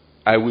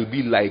 I will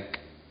be like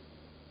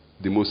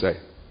the Most High.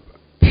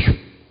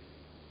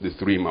 They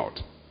threw him out.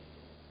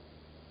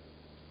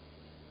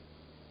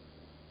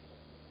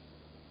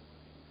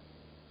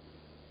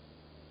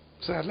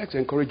 So I'd like to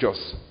encourage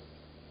us.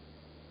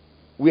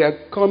 We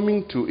are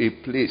coming to a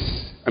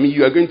place. I mean,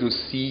 you are going to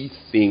see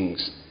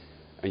things,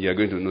 and you are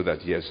going to know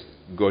that, yes,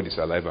 God is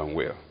alive and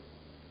well.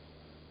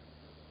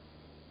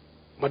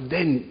 But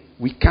then,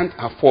 we can't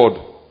afford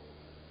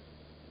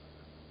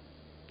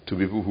to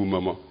be people who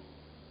murmur.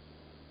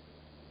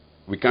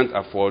 We can't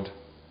afford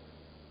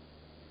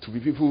to be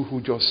people who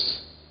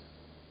just...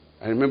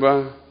 I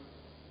remember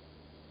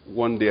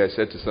one day I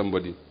said to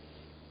somebody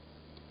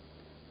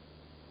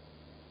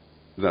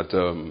that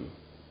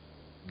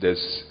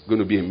there's going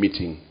to be a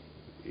meeting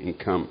in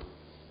camp,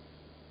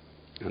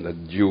 and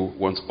that Joe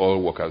wants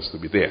all workers to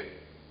be there.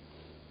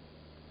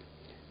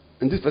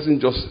 And this person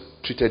just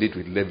treated it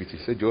with levity.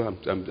 He said, "Joe,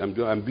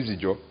 I'm busy,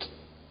 Joe.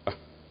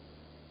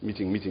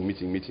 Meeting.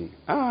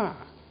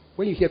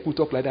 When you hear people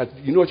talk like that,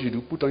 you know what you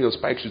do? Put on your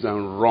spike shoes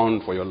and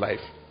run for your life."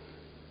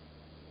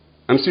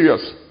 I'm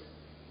serious.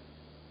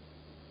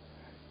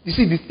 You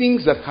see, the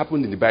things that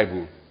happened in the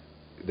Bible,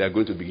 they are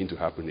going to begin to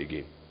happen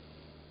again.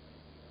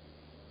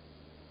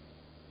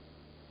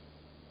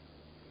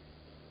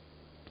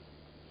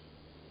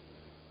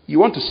 You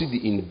want to see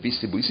the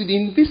invisible. You see, the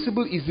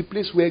invisible is the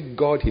place where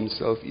God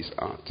himself is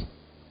at.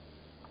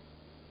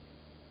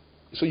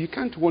 So you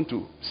can't want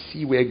to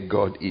see where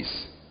God is,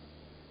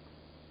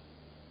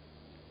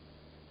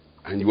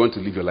 and you want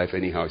to live your life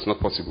anyhow. It's not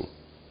possible.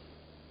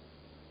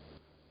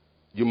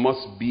 You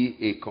must be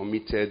a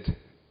committed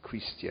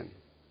Christian.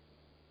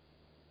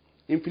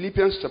 In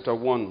Philippians chapter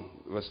 1,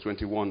 verse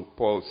 21,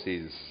 Paul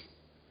says,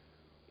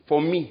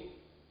 "For me,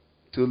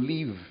 to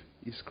live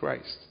is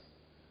Christ,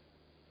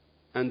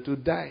 and to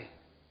die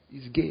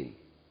is gain.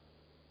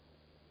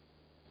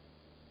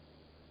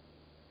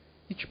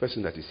 Each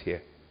person that is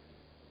here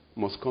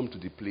must come to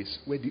the place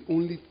where the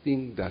only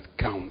thing that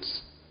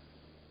counts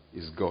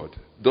is God.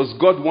 Does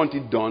God want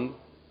it done?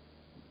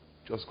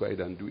 Just go ahead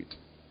and do it.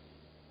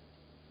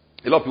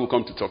 A lot of people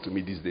come to talk to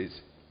me these days.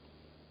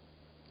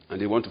 And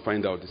they want to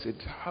find out. They said,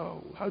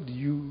 how are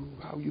you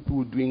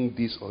people doing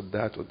this or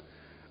that?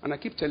 And I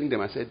keep telling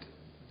them, I said,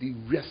 the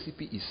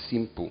recipe is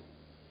simple.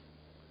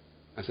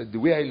 I said, the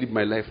way I live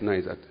my life now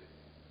is that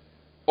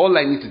all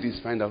I need to do is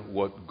find out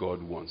what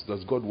God wants.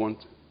 Does God want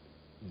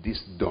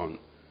this done?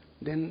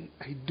 Then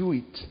I do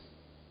it.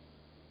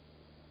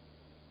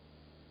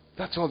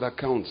 That's all that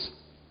counts.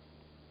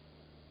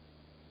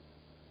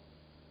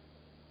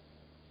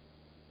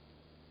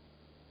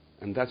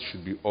 And that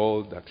should be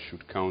all that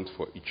should count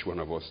for each one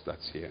of us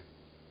that's here.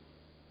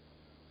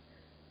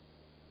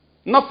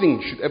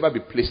 Nothing should ever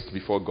be placed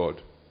before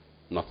God.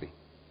 Nothing.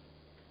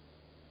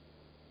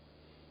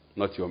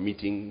 Not your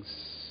meetings,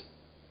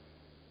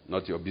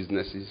 not your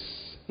businesses,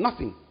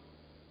 nothing.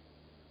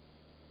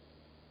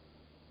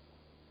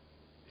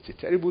 It's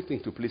a terrible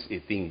thing to place a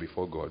thing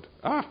before God.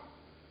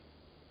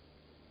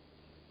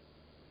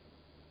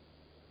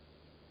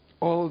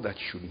 All that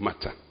should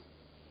matter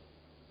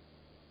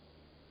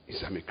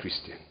is I'm a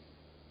Christian.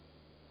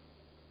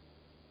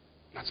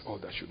 That's all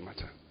that should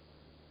matter.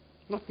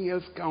 Nothing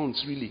else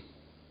counts, really.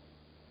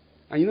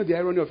 And you know the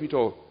irony of it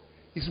all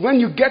is when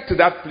you get to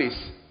that place,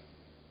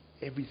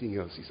 everything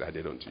else is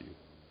added onto you.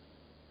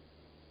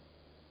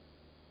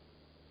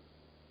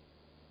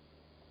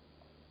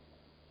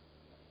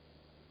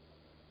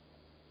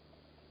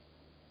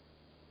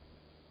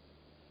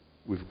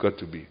 We've got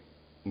to be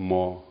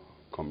more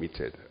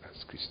committed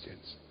as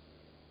Christians.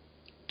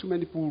 Too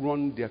many people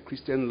run their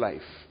Christian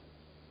life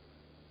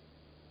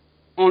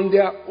on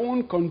their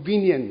own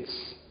convenience.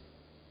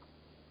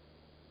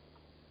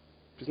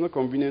 If it's not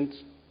convenient,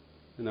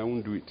 then I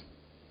won't do it.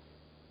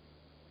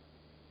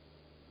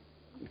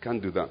 You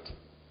can't do that.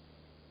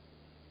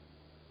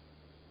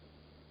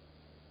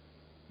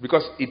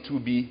 Because it will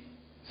be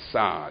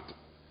sad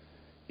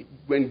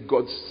when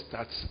God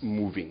starts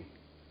moving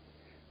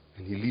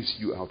and He leaves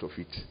you out of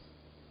it.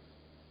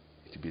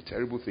 It will be a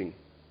terrible thing.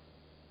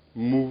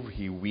 Move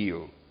He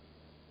will.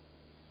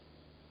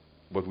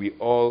 But we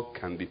all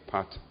can be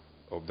part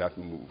of that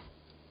move.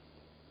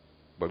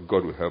 But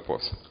God will help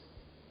us.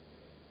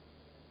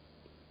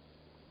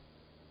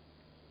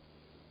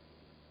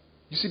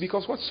 You see,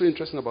 because what's so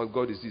interesting about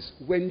God is this.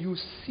 When you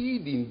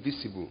see the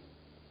invisible,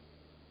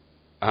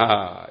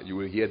 you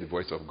will hear the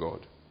voice of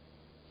God.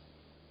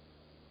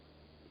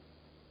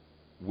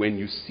 When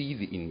you see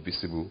the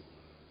invisible,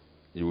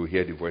 you will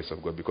hear the voice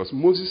of God. Because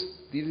Moses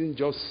didn't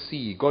just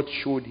see. God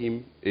showed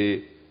him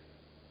a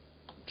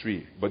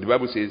tree. But the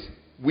Bible says,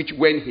 which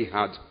when he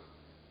had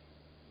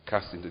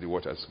cast into the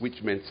waters,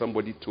 which meant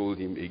somebody told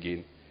him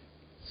again,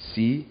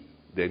 see,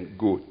 then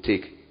go,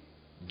 take,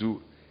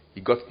 do.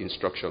 He got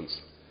instructions.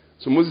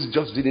 So Moses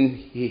just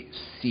didn't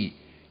see.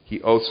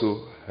 He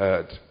also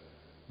heard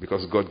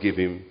because God gave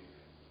him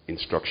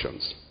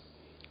instructions.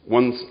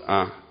 Once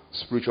our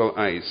spiritual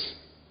eyes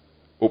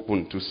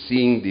open to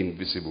seeing the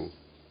invisible,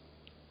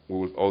 we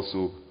will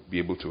also be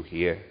able to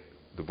hear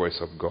the voice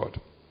of God.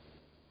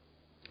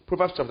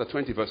 Proverbs chapter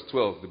 20 verse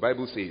 12, the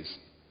Bible says,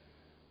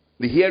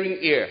 the hearing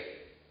ear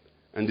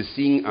and the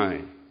seeing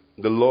eye,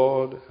 the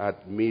Lord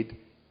had made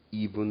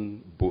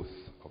even both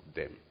of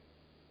them.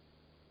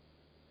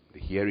 The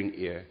hearing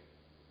ear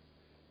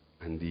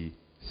and the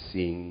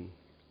seeing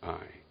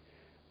eye.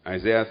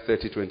 Isaiah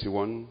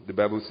 30:21, the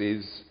Bible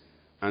says,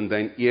 and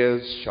thine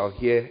ears shall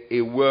hear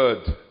a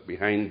word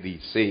behind thee,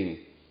 saying,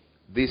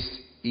 this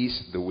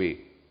is the way,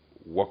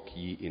 walk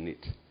ye in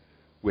it.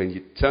 When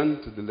you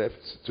turn to the left,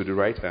 to the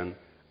right hand,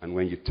 and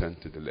when you turn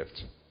to the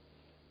left.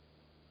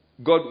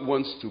 God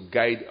wants to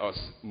guide us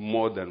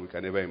more than we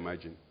can ever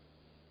imagine.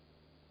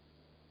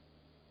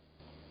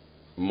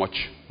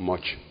 Much,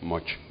 much,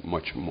 much,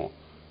 much more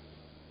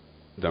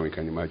than we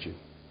can imagine.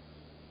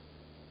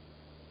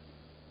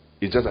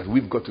 It's just that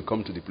we've got to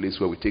come to the place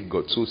where we take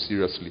God so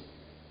seriously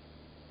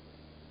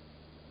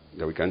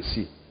that we can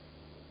see.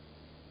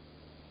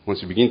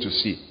 Once you begin to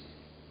see,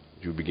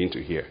 you begin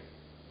to hear.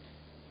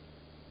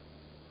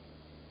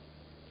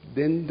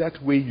 Then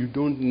that way you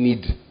don't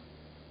need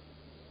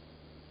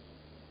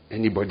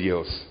anybody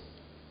else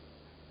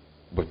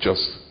but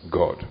just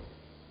God.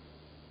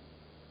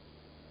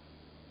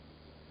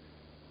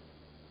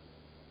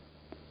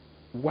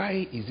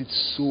 Why is it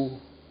so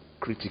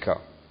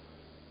critical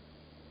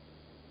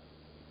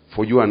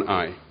for you and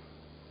I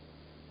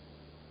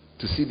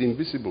to see the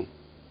invisible?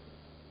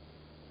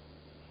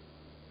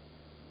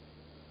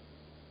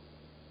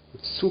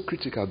 It's so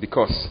critical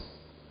because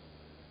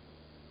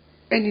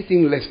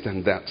anything less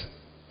than that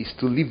is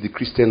to live the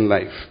Christian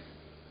life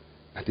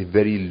at a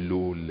very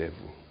low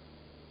level.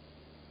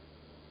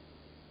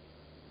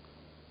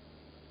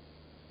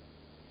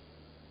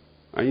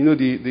 And you know,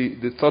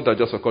 the thought that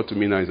just occurred to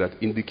me now is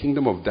that in the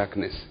kingdom of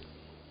darkness,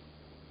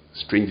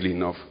 strangely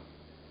enough,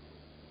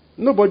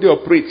 nobody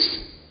operates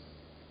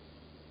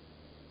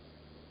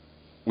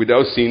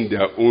without seeing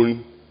their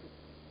own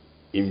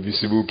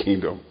invisible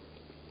kingdom?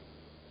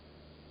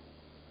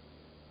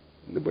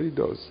 Nobody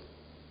does.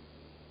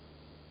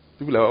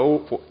 People are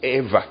all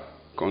forever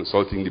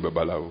consulting the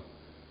Babalawo.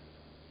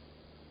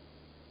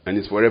 And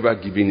it's forever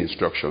giving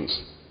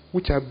instructions,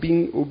 which are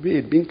being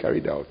obeyed, being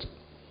carried out.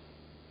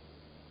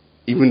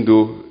 Even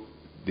though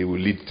they will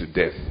lead to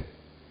death.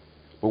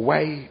 But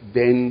why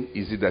then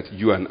is it that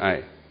you and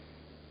I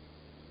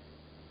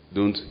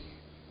don't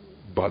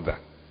bother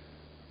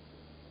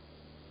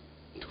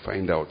to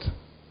find out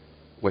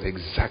what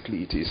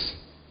exactly it is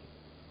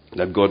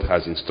that God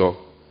has in store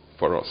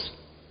for us?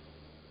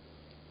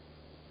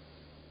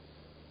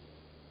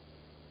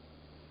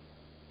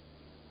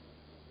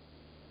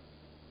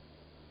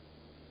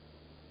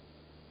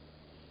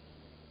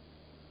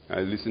 I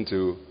listened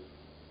to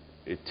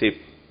a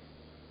tape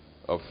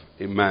of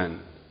a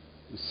man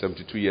who's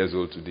 72 years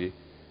old today.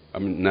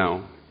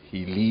 Now,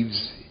 he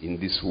lives in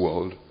this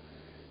world.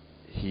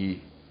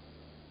 He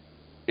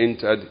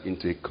entered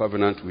into a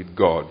covenant with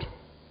God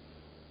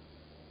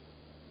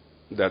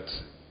that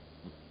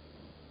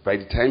by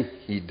the time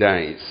he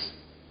dies,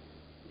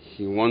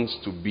 he wants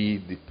to be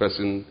the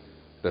person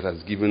that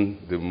has given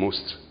the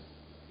most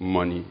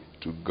money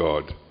to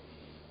God.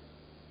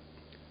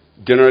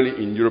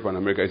 Generally in Europe and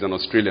America, he's an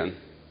Australian.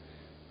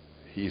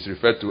 He is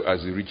referred to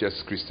as the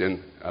richest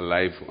Christian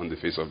alive on the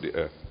face of the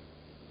earth.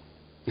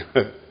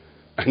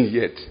 And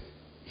yet,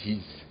 his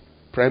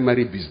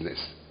primary business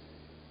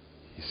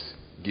is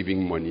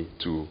giving money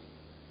to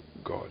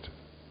God.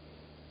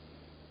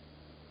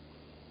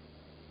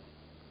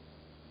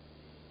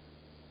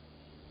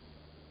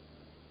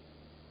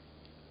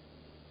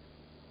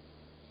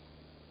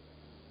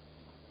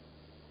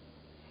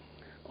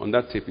 On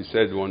that tape, he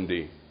said one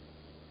day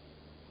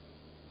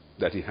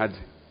that he had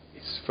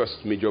his first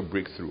major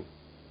breakthrough.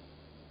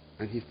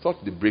 And he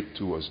thought the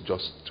breakthrough was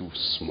just too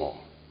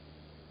small.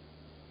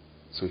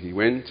 So he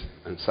went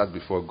and sat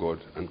before God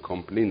and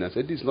complained and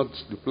said, "This is not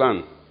the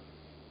plan."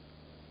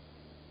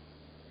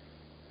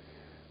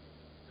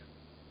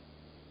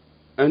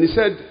 And he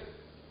said,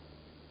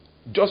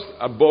 just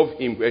above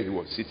him where he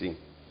was sitting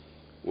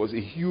was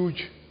a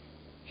huge,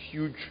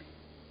 huge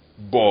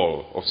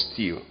ball of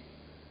steel.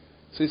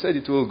 So he said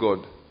he told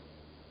God,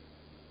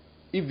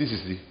 if this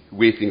is the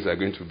way things are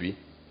going to be,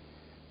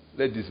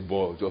 let this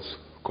ball just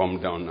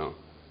come down now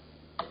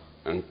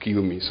and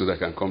kill me so that I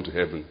can come to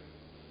heaven.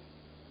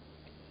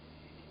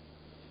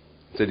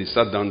 He said he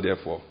sat down there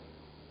for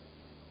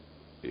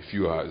a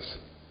few hours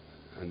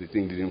and the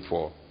thing didn't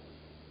fall.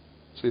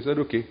 So he said,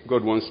 okay,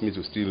 God wants me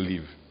to still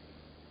live.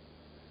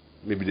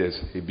 Maybe there's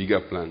a bigger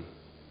plan.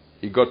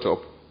 He got up.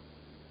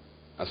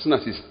 As soon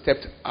as he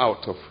stepped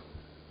out of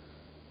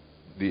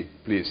the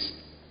place,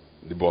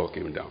 the ball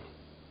came down.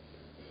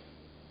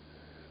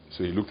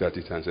 So he looked at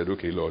it and said,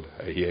 okay, Lord,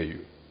 I hear you.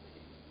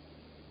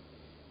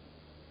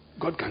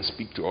 God can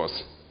speak to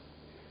us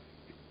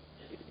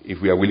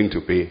if we are willing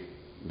to pay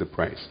the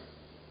price.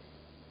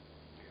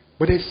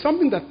 But there's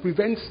something that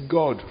prevents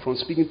God from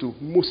speaking to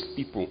most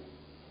people.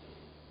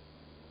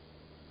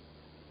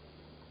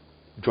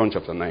 John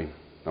chapter 9.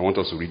 I want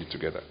us to read it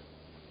together.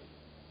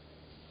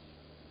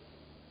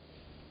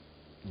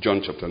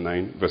 John chapter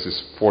 9,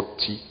 verses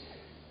 40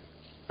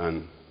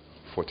 and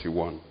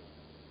 41.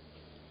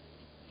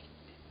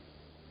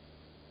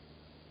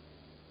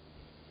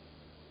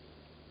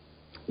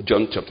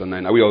 John chapter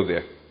 9. Are we all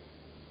there?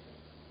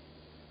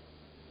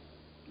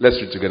 Let's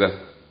read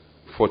together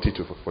 40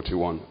 to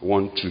 41.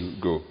 1, 2,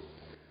 go.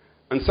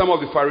 And some of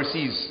the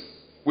Pharisees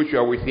which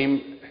were with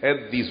him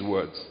heard these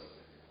words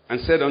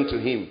and said unto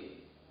him,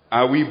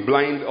 Are we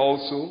blind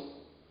also?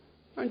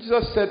 And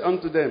Jesus said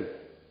unto them,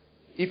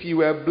 If ye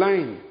were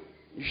blind,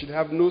 you should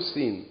have no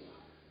sin.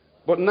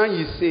 But now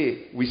ye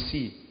say, We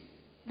see.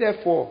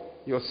 Therefore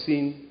your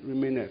sin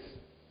remaineth.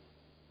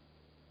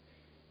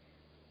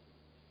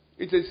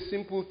 It's a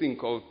simple thing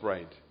called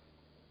pride.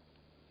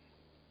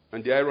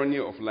 And the irony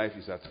of life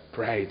is that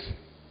pride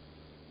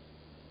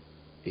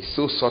is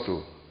so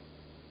subtle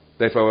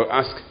that if I were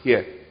asked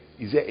here,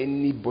 is there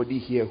anybody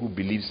here who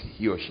believes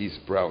he or she is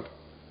proud?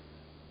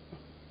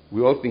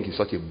 We all think it's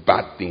such a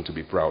bad thing to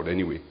be proud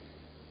anyway.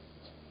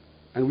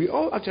 And we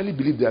all actually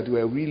believe that we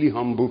are really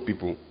humble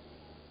people.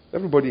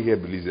 Everybody here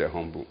believes they're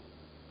humble.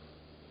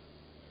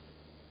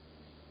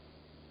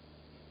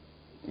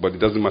 But it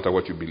doesn't matter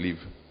what you believe.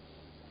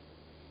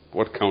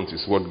 What counts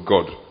is what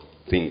God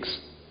thinks.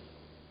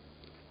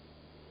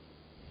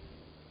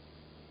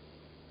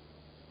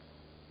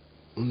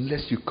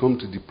 Unless you come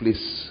to the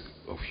place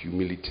of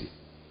humility,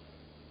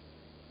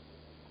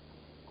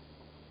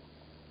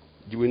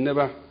 you will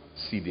never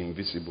see the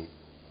invisible.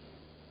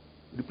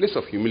 The place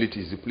of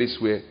humility is the place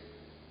where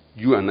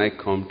you and I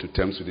come to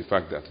terms with the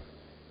fact that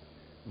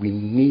we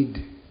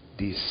need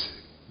this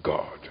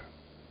God.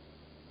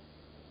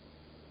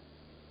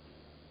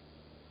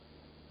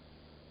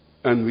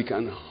 And we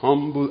can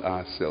humble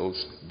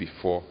ourselves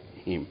before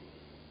Him.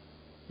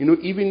 You know,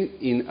 even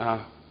in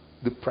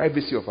the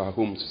privacy of our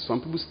homes,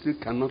 some people still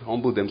cannot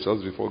humble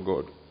themselves before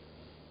God.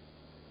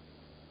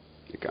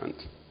 They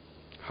can't.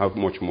 how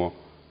much more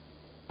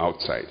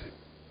outside?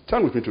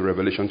 Turn with me to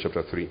Revelation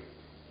chapter 3.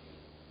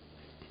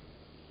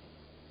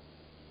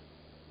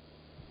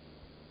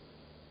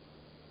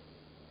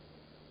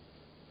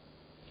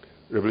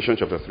 Revelation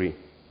chapter 3.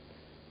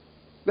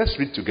 Let's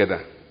read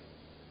together.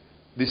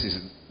 This is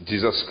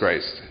Jesus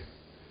Christ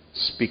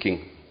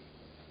speaking.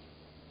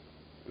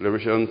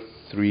 Revelation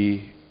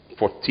 3,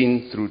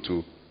 14 through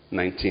to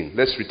 19.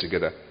 Let's read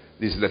together.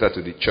 This letter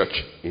to the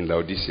church in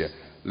Laodicea.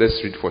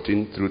 Let's read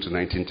 14 through to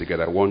 19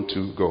 together. 1,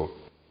 2, go.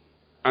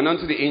 And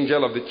unto the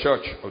angel of the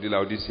church of the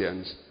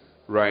Laodiceans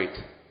write,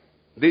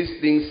 these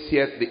things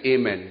saith the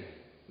Amen,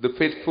 the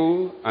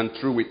faithful and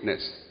true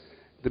witness,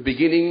 the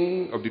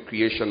beginning of the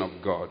creation of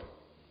God.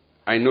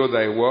 I know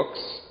thy works,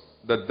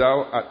 that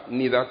thou art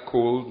neither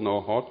cold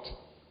nor hot.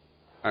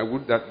 I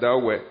would that thou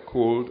wert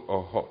cold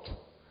or hot.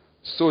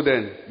 So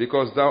then,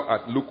 because thou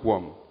art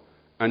lukewarm,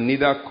 and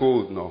neither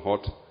cold nor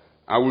hot,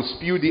 I will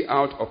spew thee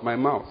out of my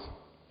mouth.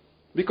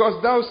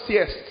 Because thou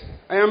sayest,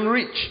 I am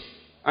rich,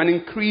 and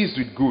increased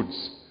with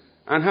goods,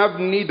 and have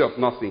need of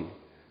nothing,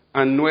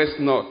 and knowest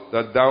not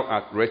that thou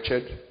art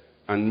wretched,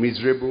 and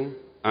miserable,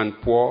 and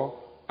poor,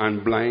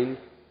 and blind,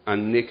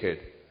 and naked.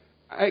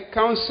 I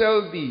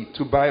counsel thee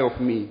to buy of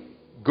me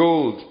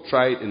gold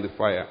tried in the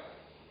fire,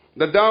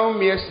 that thou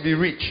mayest be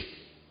rich,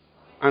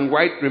 and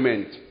white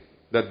raiment,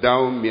 that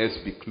thou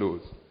mayest be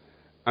clothed,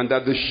 and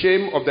that the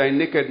shame of thy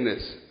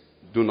nakedness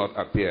do not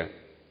appear.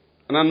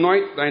 And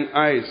anoint thine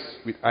eyes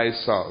with eye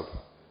salve,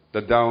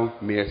 that thou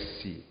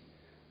mayest see.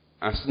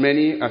 As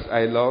many as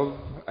I love,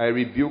 I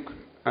rebuke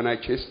and I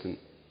chasten.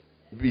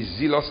 Be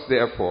zealous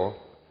therefore,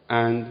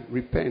 and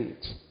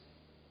repent.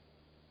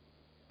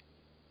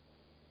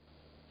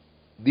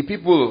 The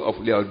people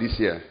of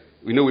Laodicea,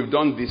 we know we've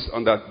done this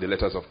under the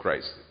letters of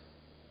Christ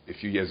a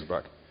few years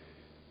back,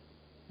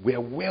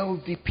 were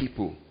wealthy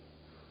people.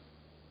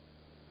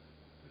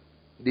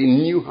 They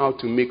knew how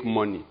to make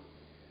money.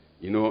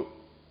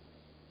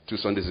 2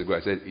 Sundays ago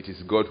I said, it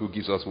is God who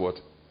gives us what?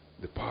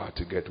 The power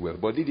to get wealth.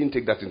 But they didn't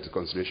take that into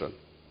consideration.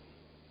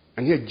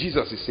 And here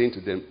Jesus is saying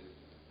to them,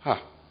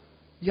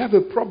 you have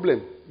a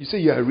problem. You say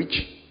you are rich.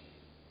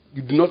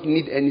 You do not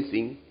need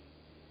anything.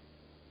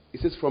 He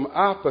says, from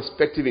our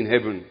perspective in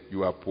heaven,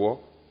 you are poor,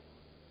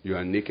 you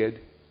are naked,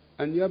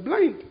 and you are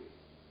blind.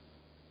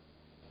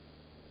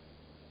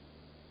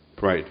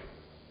 Pride.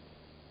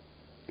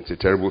 It's a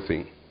terrible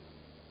thing.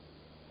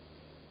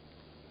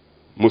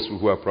 Most people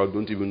who are proud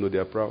don't even know they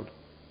are proud.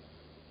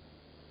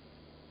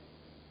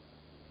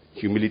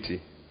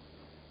 Humility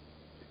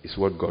is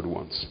what God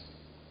wants.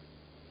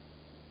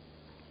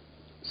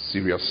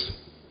 Serious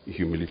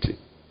humility.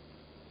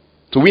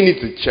 So we need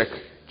to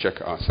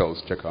check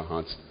ourselves, check our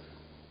hearts.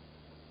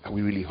 Are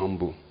we really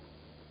humble?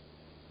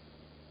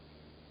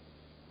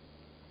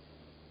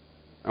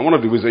 And one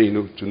of the ways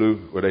that to know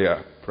whether you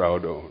are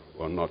proud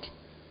or not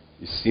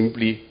is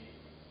simply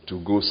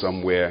to go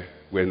somewhere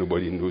where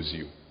nobody knows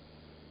you.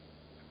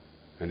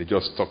 And they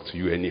just talk to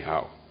you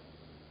anyhow.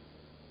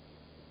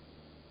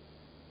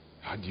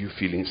 How do you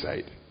feel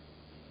inside?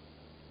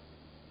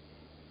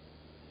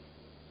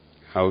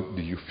 How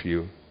do you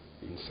feel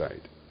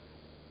inside?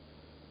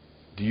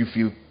 Do you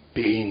feel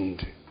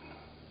pained?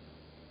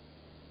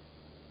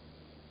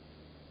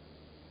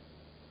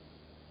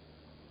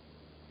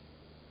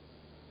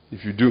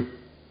 If you do,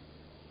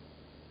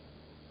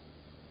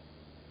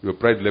 your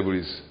pride level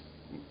is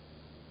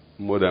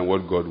more than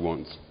what God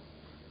wants.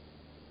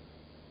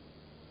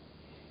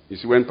 You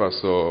see, when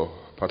Pastor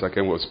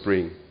Patakem was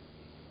praying,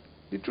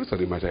 the truth of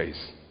the matter is,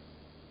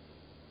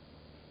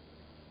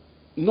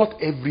 not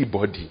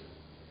everybody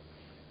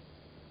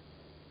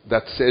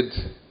that said,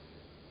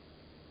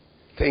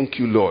 thank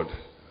you, Lord,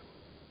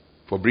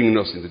 for bringing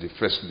us into the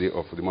first day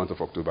of the month of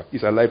October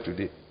is alive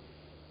today.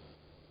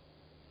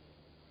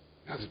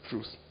 That's the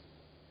truth.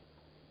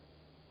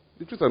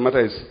 The truth of the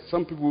matter is,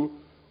 some people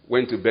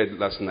went to bed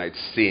last night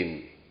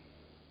sane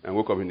and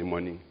woke up in the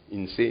morning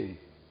insane.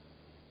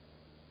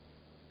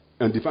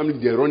 And the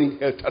family, they're running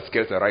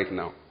helter-skelter right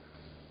now.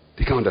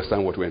 They can't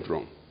understand what went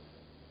wrong.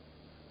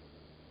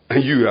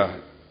 And you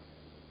are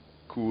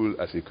cool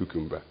as a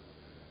cucumber.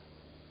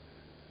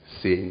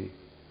 Sane,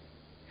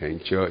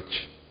 in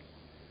church.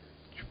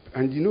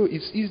 And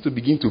it's easy to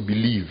begin to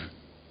believe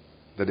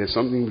that there's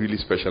something really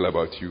special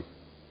about you.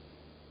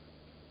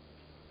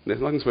 There's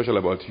nothing special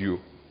about you.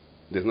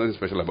 There's nothing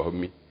special about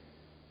me.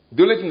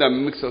 The only thing that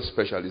makes us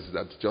special is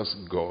that just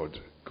God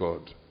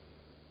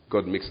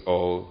makes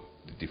all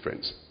the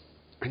difference.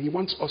 And He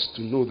wants us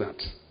to know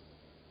that.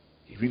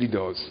 He really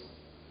does.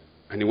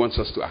 And He wants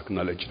us to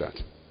acknowledge that.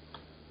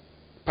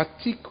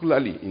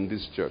 Particularly in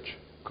this church.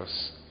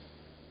 Because,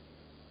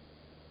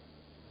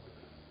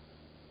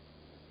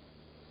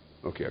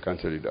 okay, I can't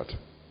tell you that.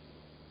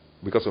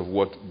 Because of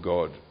what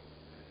God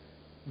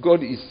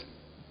is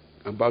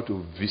about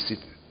to visit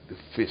the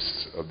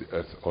face of the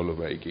earth all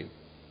over again.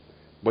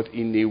 But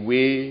in a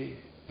way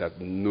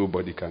that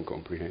nobody can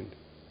comprehend.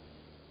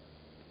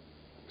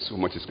 So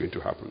much is going to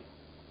happen.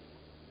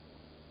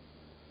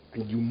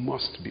 And you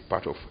must be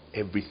part of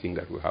everything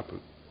that will happen.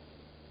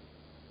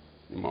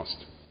 You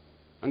must.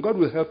 And God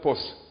will help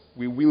us.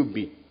 We will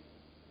be.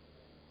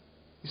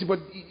 You see, but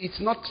it's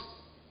not...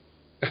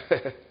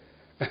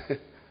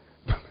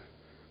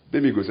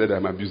 Demigo said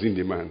I'm abusing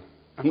the man.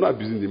 I'm not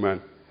abusing the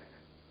man.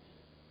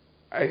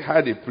 I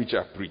had a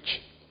preacher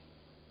preach.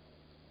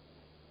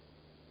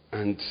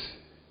 And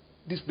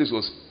this place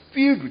was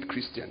filled with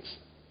Christians.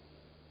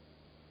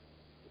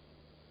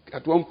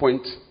 At one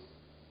point,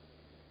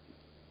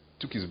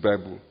 took his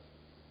Bible.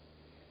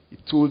 He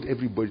told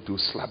everybody to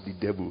slap the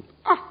devil.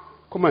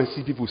 Come and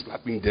see people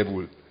slapping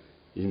devil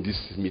in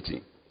this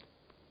meeting.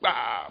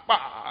 Bah,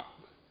 bah.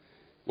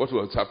 What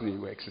was happening?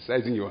 You were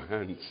exercising your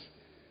hands.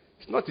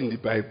 It's not in the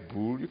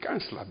Bible. You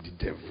can't slap the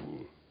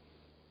devil.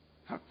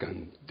 How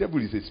can?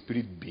 Devil is a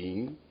spirit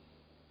being.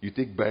 You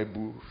take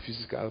Bible,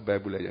 physical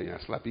Bible, and you're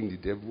slapping the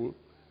devil.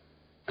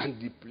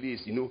 And the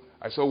place,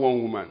 I saw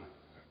one woman,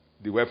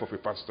 the wife of a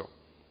pastor.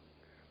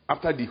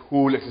 After the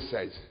whole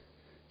exercise,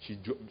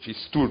 she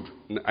stood.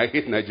 I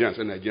hate Nigerians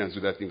when Nigerians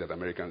do that thing that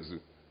Americans do.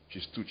 She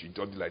stood, she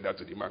did like that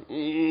to the man.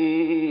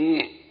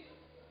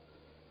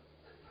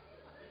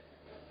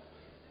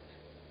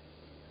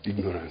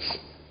 Ignorance.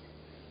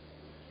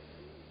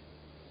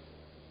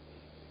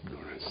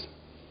 Ignorance.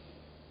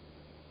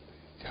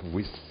 You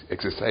have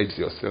exercised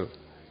yourself.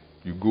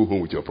 You go home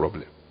with your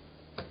problem.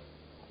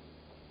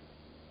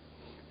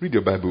 Read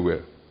your Bible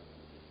well.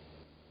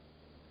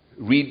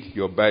 Read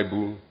your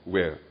Bible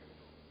well.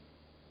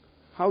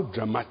 How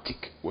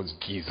dramatic was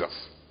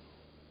Jesus?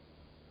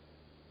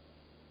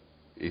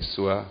 A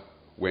sower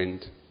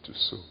went to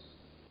sow.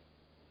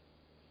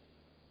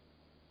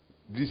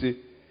 Did he say,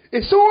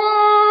 a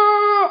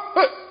sower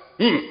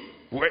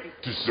went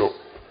to sow?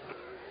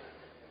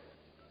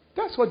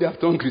 That's what they have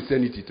turned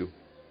Christianity to.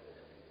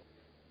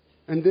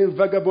 And then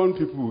vagabond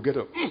people will get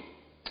up.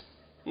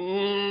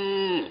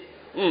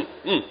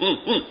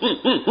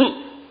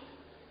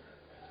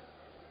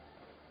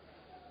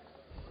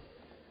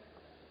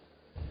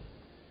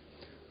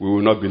 We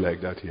will not be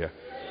like that here.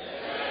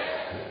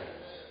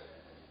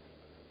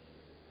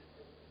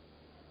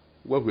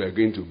 What we are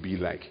going to be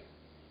like.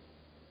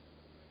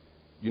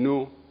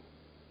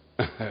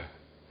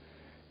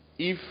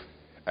 If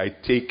I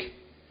take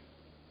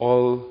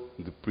all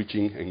the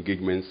preaching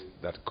engagements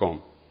that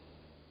come,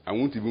 I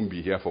won't even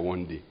be here for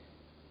one day.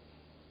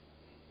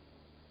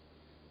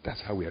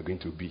 That's how we are going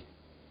to be.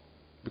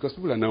 Because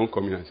people are now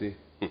coming and say,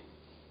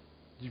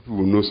 you people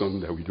will know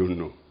something that we don't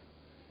know.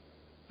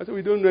 I said,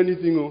 we don't know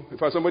anything. In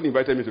fact, somebody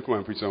invited me to come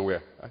and preach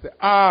somewhere. I said,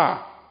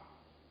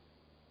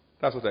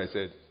 that's what I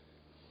said.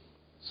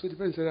 So the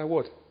person said,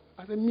 what?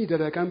 I said, me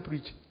that I can't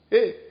preach.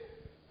 Hey!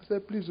 I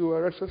said, please, I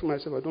respect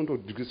myself. I don't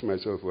want to disgrace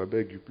myself. I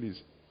beg you,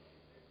 please.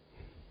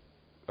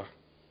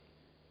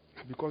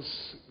 Because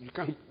you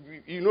can't,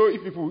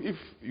 if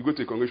you go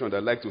to a congregation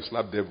that like to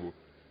slap devil,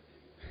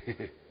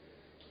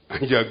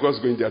 and you are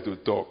just going there to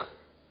talk,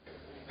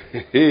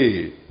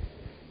 hey,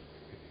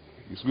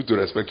 it's good to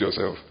respect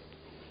yourself.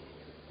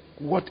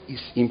 What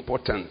is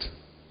important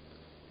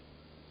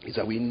is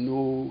that we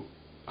know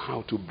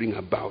how to bring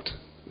about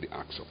the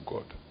acts of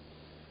God.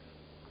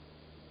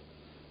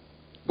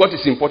 What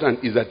is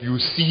important is that you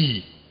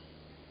see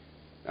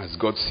as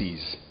God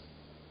sees.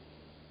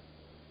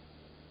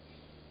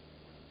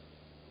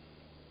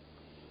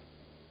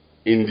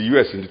 In the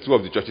US, in the two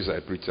of the churches I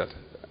preached at,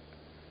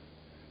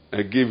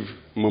 I gave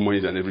more money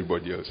than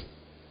everybody else.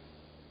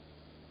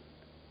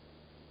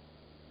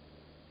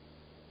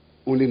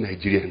 Only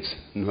Nigerians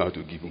know how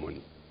to give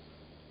money.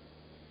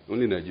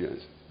 Only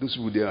Nigerians. Those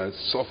who they are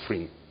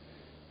suffering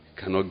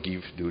cannot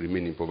give, they will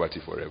remain in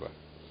poverty forever.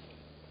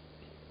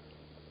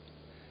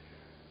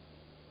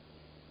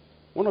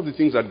 One of the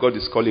things that God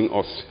is calling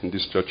us in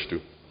this church to,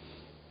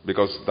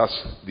 because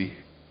that's the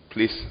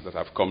place that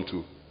I've come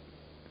to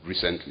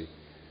recently,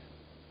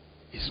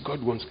 is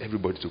God wants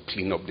everybody to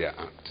clean up their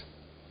act.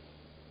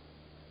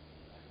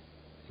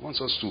 He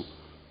wants us to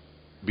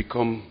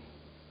become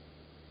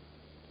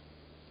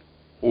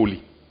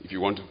holy, if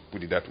you want to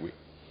put it that way.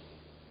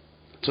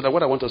 So that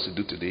what I want us to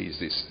do today is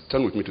this.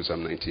 Turn with me to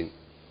Psalm 19.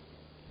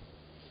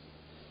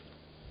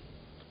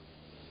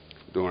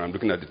 Don't worry, I'm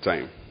looking at the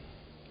time.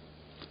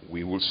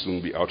 We will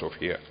soon be out of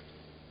here.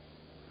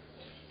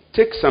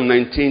 Take Psalm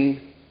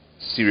 19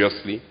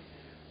 seriously.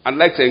 I'd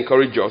like to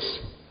encourage us,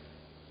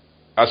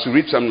 as we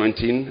read Psalm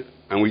 19,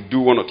 and we do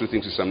one or two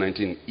things with Psalm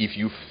 19, if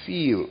you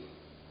feel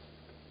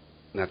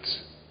that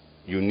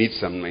you need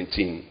Psalm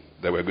 19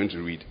 that we're going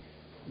to read,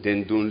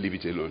 then don't leave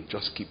it alone.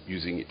 Just keep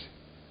using it.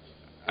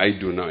 I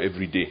do now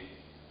every day.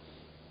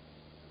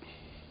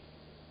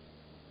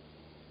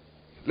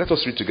 Let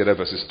us read together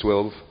verses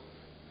 12,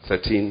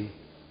 13,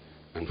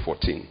 and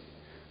 14.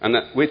 And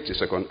wait a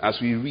second. As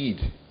we read,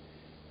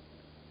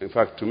 in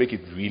fact, to make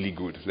it really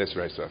good, let's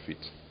rise to our feet.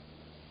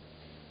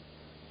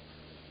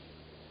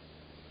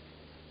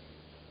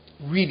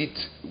 Read it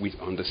with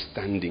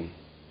understanding.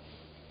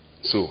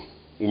 So,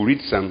 we'll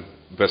read some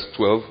verse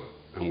 12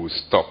 and we'll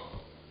stop.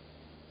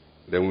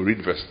 Then we'll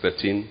read verse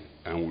 13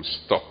 and we'll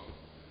stop.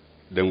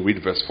 Then we'll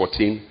read verse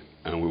 14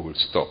 and we will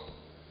stop.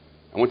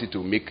 I want you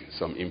to make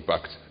some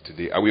impact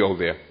today. Are we all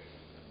there?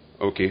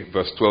 Okay,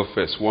 verse 12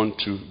 first. 1,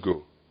 2,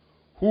 go.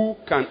 Who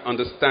can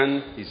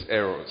understand his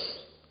errors?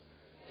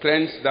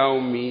 Cleanse thou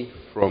me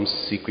from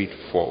secret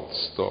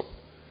faults. Stop.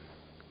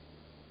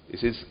 It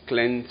says,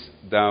 cleanse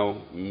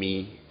thou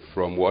me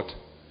from what?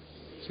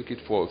 Secret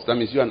faults. That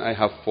means you and I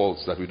have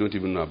faults that we don't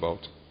even know about.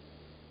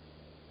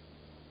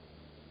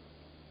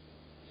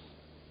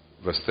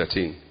 Verse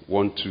 13.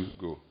 1, 2,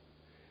 go.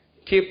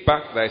 Keep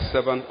back thy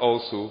servant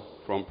also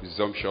from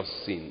presumptuous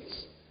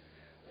sins.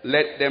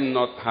 Let them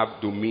not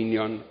have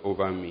dominion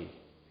over me.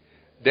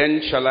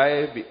 Then shall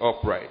I be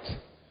upright,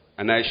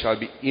 and I shall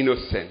be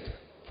innocent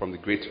from the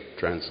great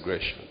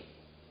transgression.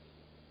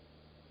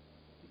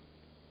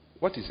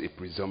 What is a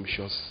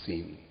presumptuous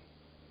sin?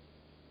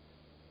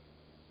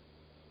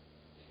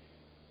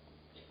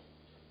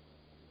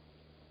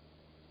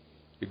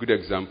 A good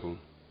example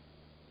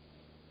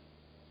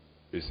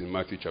is in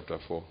Matthew chapter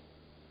 4.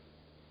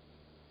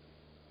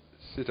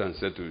 Satan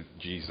said to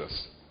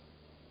Jesus,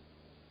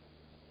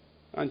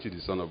 aren't you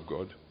the Son of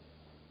God?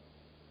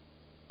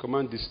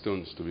 Command these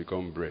stones to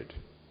become bread.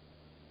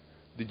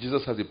 Did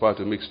Jesus have the power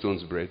to make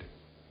stones bread?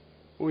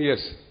 Oh yes.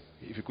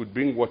 If he could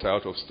bring water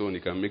out of stone,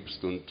 he can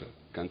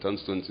turn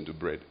stones into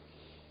bread.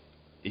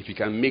 If he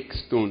can make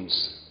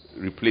stones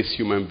replace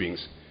human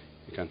beings,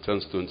 he can turn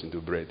stones into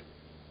bread.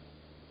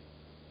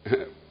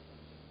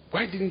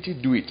 Why didn't he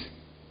do it?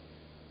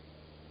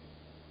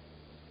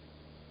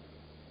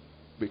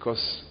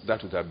 Because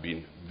that would have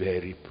been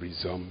very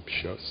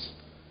presumptuous.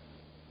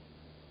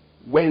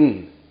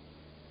 When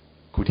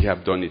could he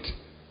have done it?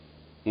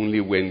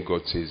 Only when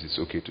God says it's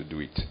okay to do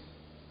it.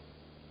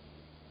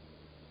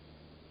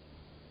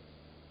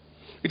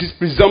 It is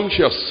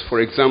presumptuous, for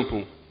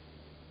example,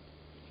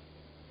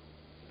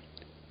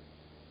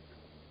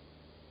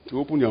 to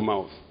open your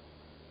mouth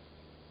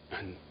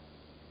and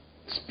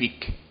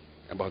speak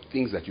about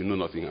things that you know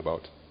nothing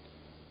about.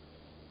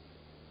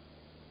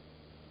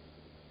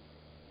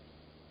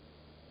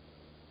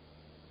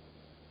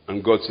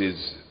 And God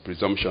says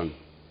presumption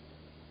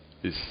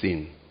is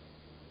sin.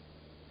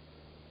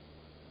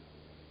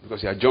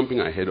 Because you are jumping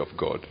ahead of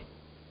God.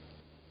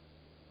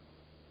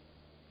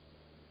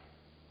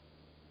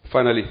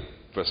 Finally,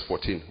 verse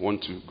 14. 1,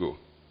 2, go.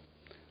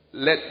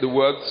 Let the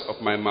words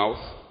of my mouth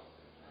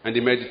and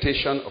the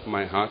meditation of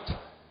my heart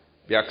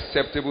be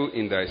acceptable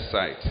in thy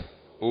sight,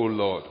 O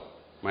Lord,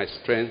 my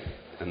strength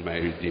and my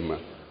redeemer.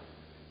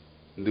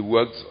 The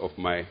words of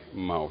my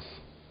mouth,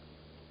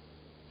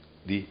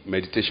 the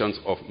meditations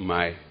of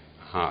my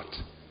heart,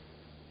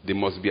 they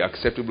must be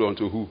acceptable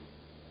unto who?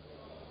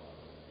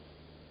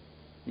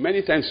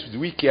 Many times do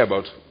we care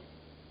about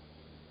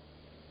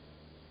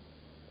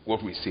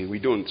what we say? We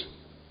don't.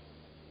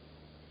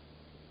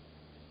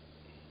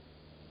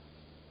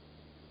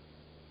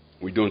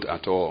 We don't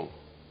at all.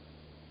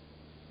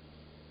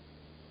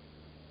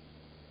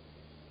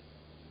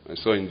 I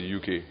saw in the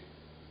UK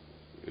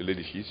a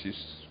lady, she's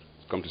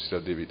come to Sister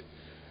David.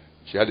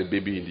 She had a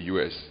baby in the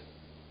US.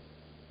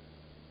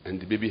 And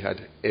the baby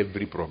had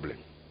every problem.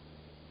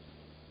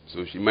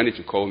 So she managed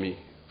to call me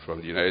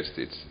from the United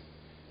States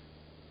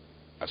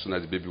as soon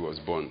as the baby was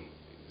born.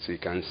 So he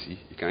can't see,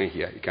 he can't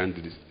hear, he can't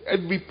do this.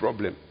 Every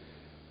problem.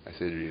 I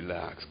said,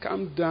 relax,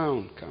 calm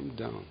down, calm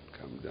down,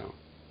 calm down.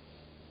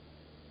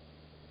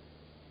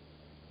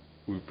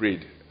 We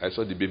prayed. I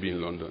saw the baby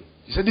in London.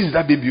 He said, this is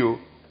that baby, oh.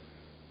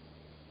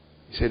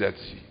 He said that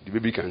the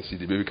baby can see,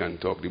 the baby can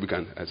talk, the baby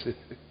can... I said,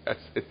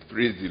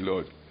 praise the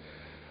Lord.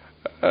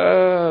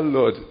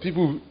 Lord,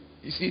 people,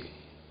 you see,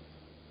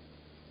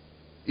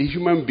 a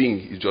human being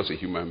is just a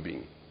human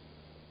being.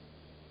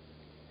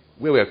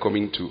 Where we are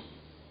coming to,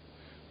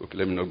 okay,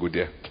 let me not go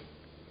there.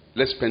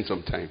 Let's spend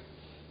some time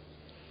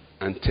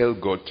and tell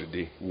God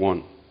today,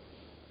 1,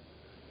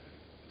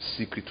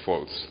 secret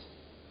faults.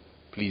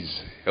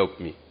 Please help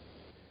me.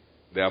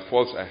 There are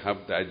faults I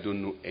have that I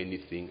don't know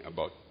anything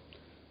about.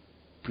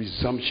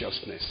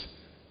 Presumptuousness,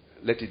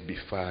 let it be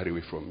far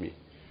away from me.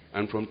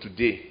 And from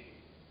today,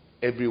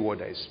 every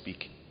word I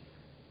speak,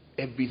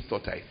 every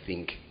thought I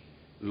think,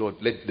 Lord,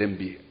 let them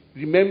be.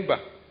 Remember,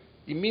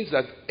 it means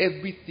that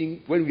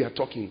everything, when we are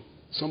talking,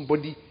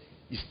 somebody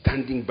is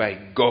standing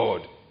by.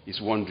 God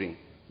is wondering,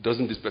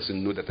 doesn't this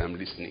person know that I'm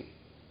listening?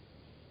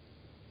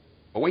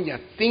 Or when you are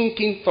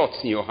thinking thoughts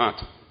in your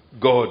heart,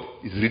 God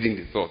is reading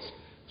the thoughts.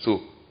 So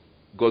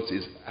God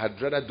says,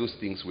 I'd rather those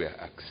things were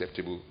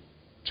acceptable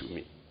to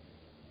me.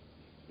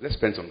 Let's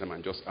spend some time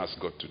and just ask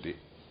God today.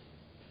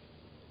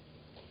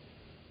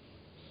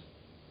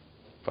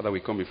 Father, we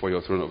come before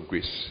your throne of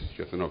grace,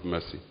 your throne of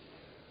mercy.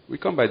 We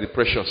come by the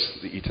precious,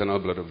 the eternal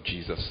blood of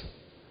Jesus.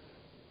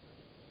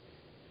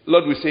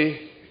 Lord, we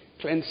say,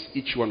 cleanse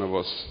each one of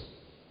us,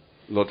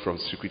 Lord, from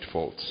secret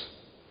faults.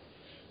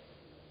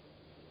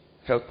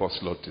 Help us,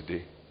 Lord,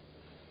 today.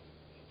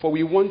 For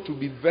we want to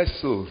be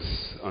vessels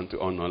unto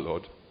honor,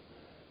 Lord.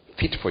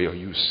 Fit for your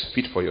use,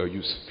 fit for your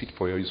use, fit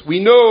for your use. We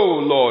know,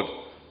 Lord,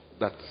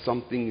 that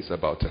something is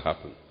about to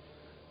happen.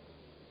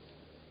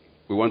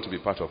 We want to be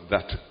part of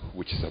that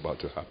which is about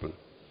to happen.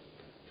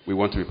 We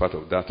want to be part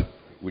of that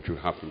which will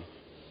happen.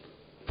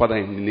 Father,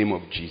 in the name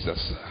of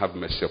Jesus, have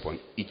mercy upon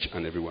each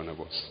and every one of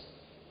us.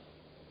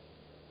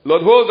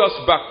 Lord, hold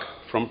us back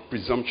from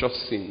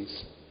presumptuous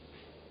sins.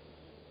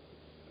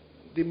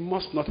 They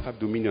must not have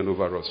dominion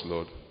over us,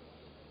 Lord.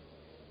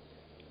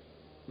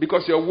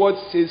 Because your word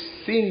says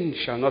sin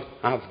shall not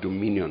have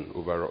dominion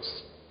over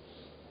us.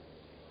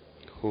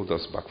 Hold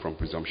us back from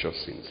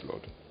presumptuous sins,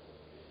 Lord.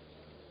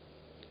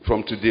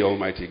 From today,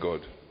 Almighty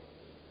God,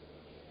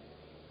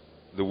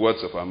 the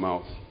words of our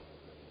mouth,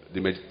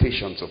 the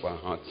meditations of our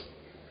hearts,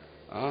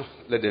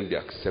 let them be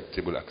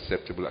acceptable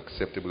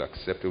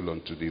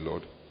unto thee,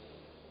 Lord.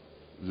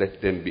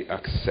 Let them be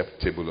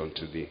acceptable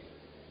unto thee.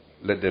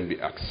 Let them be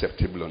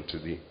acceptable unto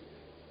thee.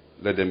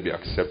 Let them be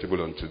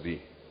acceptable unto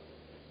thee.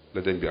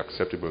 Let them be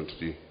acceptable unto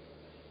thee.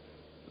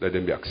 Let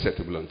them be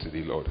acceptable unto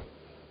thee, Lord.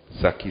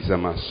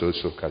 Sakizama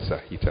soso kasa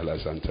hitala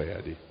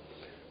zantayadi.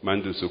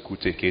 Mando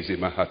sokute keze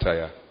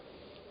mahataya.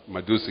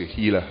 Madusi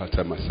hila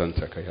hata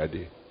masanta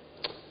kayade.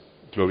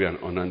 Glory and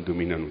honor and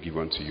dominion we give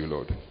unto you,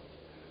 Lord.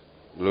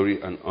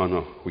 Glory and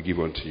honor we give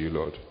unto you,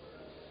 Lord.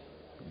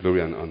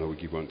 Glory and honor we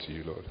give unto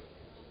you, Lord.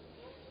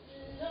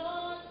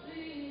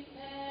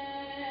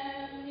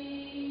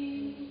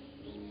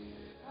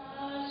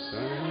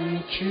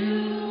 Sanctuary,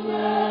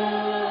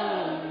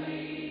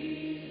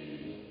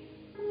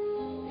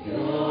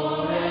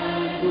 pure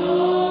and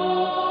holy.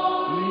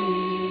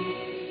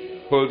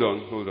 Hold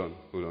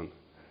on.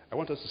 I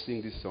want us to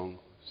sing this song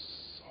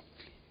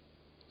softly.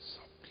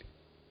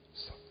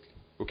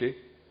 Okay?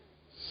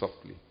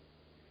 Softly.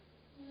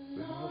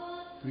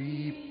 Lord,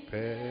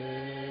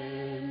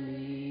 prepare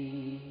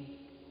me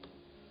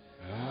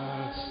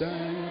a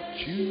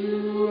sanctuary,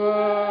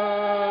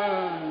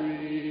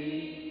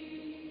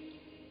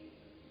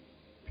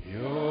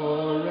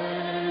 pure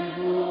and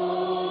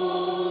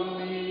holy,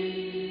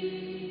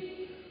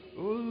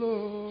 O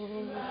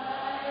Lord,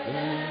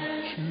 and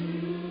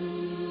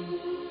true,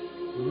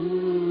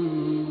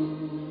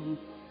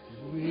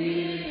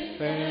 with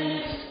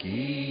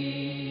thanksgiving.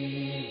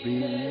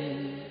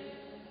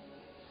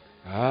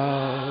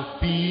 I'll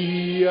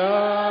be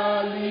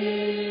a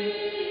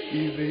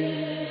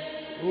living,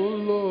 O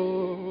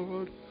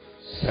Lord,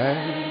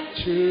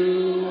 sanctuary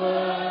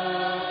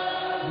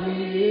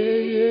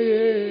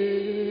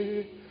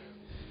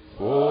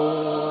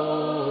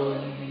for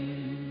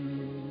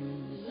you.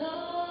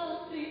 Lord,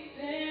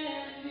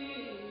 prepare me.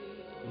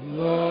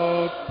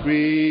 Lord,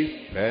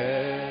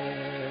 prepare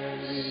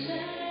me.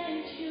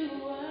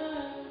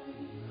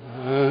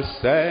 A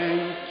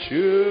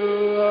sanctuary.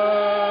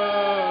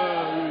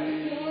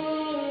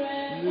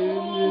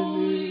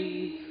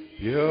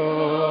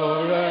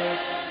 Pure and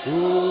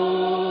holy,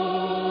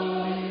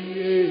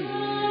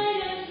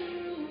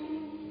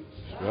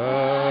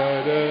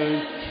 tried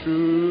and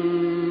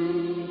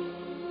true,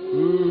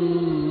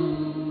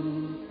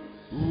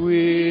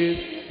 with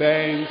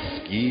thanksgiving,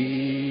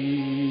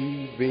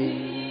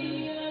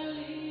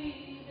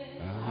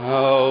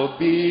 I'll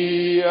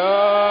be a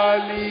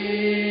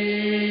living,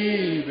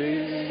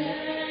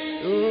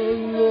 O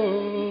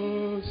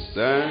Lord,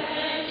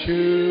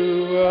 sanctuary.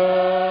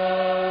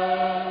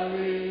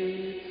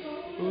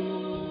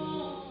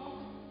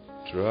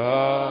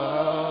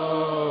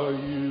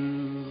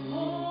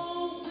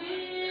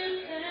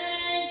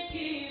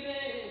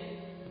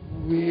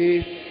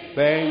 With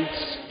thanksgiving,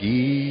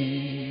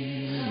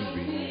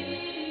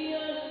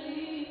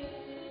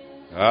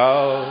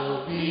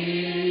 I'll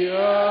be a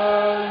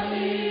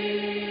living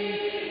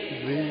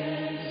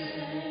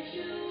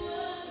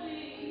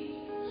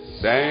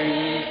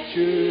sanctuary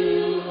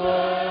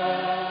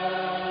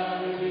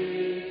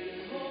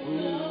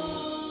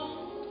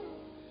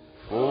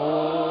for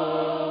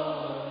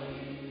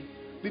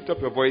you. Lift up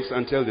your voice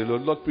and tell the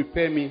Lord, Lord,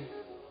 prepare me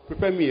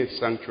a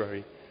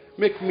sanctuary.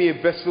 Make me a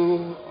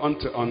vessel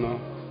unto honor,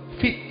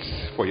 fit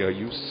for your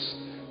use.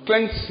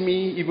 Cleanse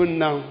me even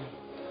now.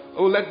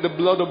 Oh, let the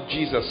blood of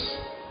Jesus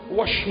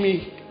wash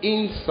me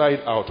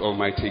inside out,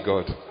 Almighty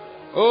God.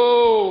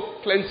 Oh,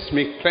 cleanse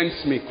me,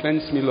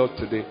 Lord,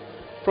 today.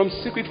 From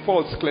secret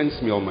faults,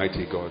 cleanse me,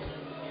 Almighty God.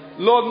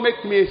 Lord,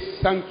 make me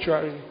a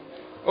sanctuary.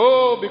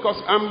 Oh, because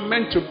I'm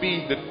meant to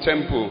be the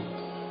temple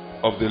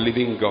of the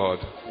living God.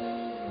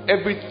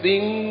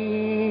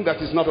 Everything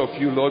that is not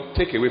of you, Lord,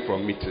 take away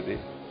from me today.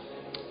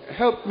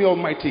 Help me,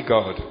 Almighty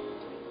God,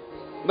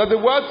 that the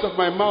words of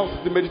my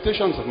mouth, the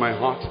meditations of my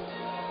heart,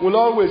 will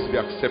always be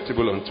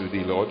acceptable unto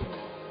thee, Lord.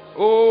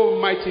 Oh,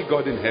 mighty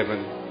God in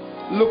heaven,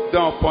 look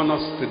down upon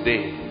us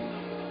today.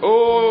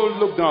 Oh,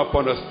 look down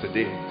upon us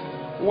today.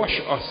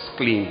 Wash us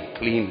clean.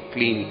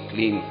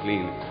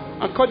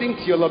 According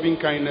to your loving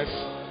kindness,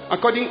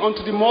 according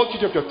unto the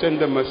multitude of your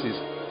tender mercies,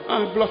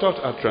 and blot out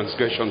our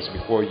transgressions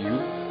before you.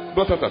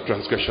 Blot out our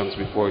transgressions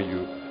before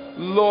you.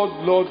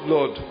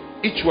 Lord,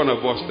 each one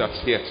of us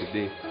that's here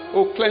today.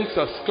 Oh, cleanse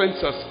us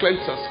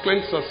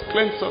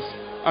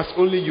as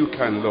only you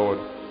can, Lord.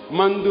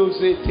 Mando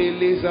zete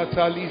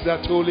lezata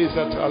lizato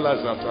lezata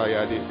lazata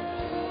yade.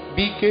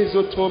 Bike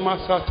zotoma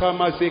sata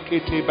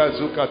mazekete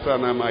bazukata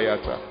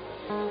namayata.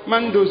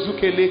 Mando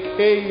zukele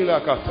keila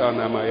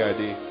katana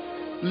mayade.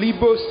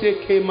 Libo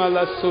seke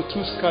mala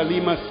sotus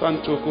kalima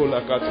santo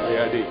kola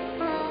katayade.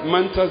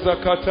 Manta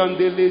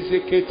zakatande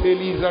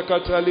lezeketeli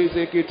zakata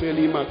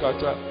lezeketeli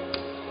makata.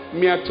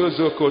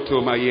 Miatozo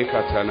koto maye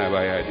katana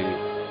bayade.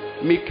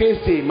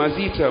 Mikese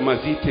mazita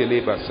mazite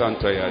leba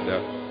santa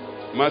yada.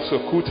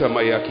 Masokuta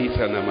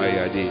mayakita na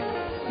mayade.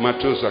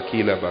 Matoza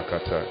kila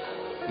bakata.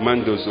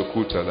 Mando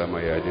zokuta la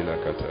mayade la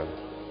kata.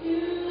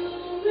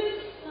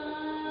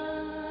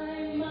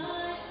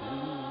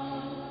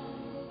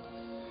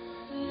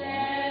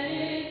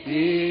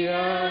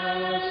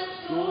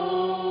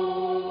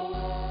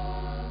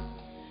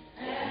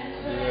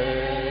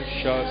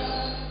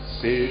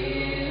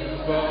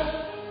 Silver,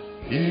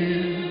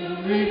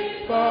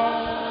 purify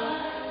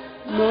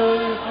my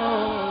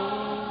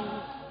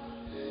heart.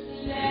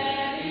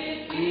 Let it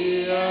be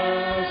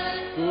as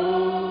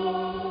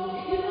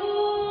gold.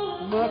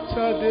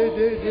 Mata de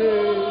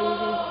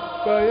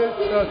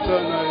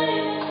Paetatanae.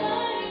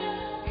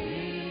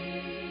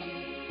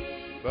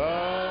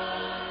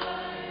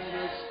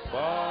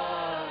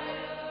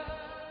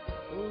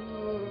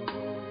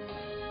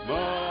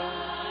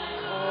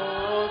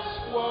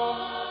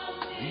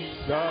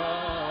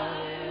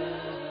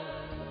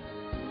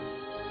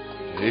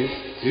 Is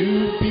to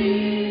be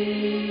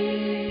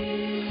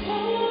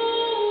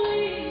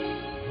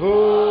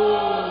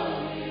holy,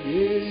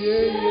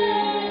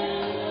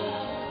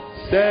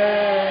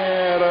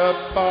 set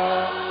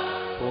apart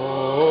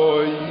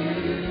for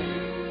you,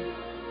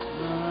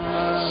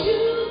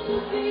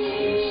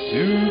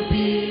 to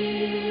be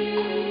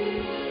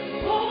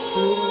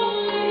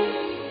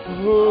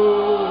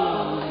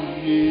holy,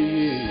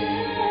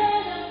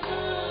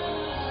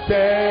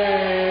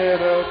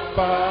 set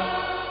apart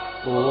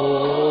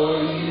for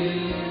you,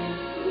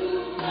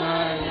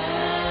 my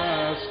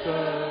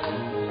master,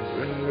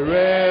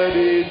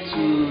 ready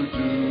to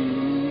do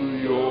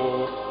your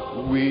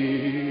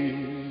will.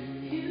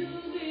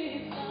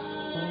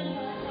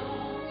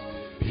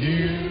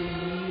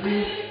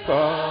 Purify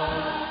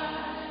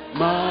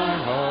my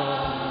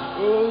heart,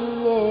 oh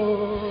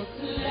Lord,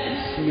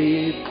 cleanse me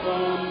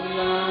from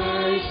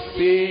my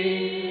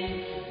sin,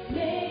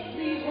 make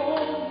me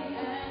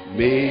holy,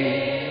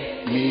 make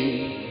me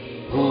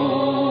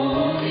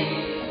holy.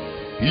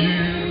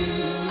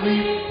 Purify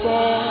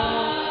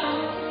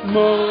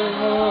my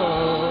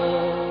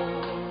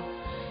heart,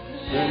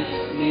 cleanse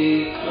me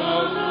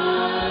from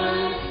my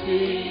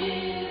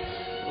sin,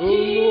 oh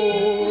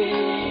Lord,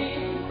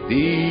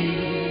 deep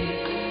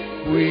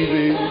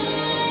within,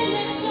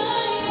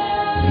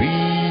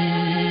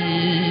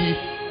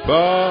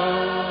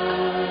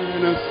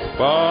 refine us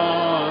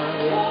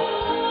fire,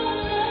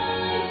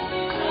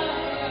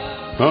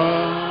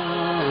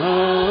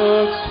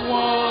 heart's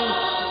one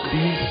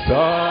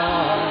desire,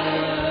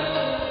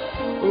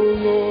 oh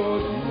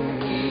Lord,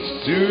 is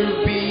to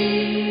be,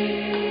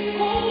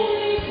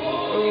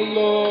 oh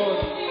Lord,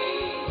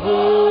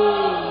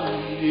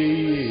 holy,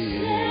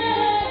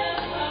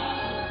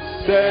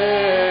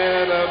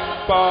 set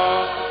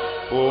apart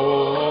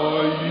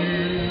for you,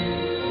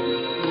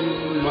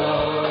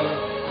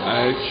 I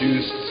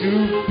choose to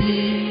be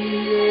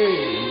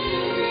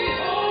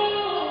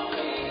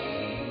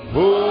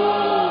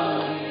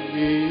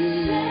holy,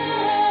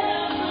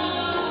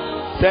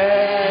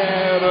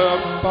 set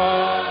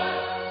apart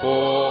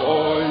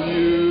for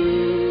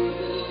you,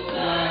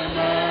 my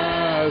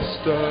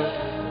master,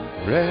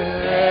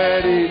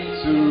 ready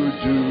to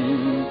do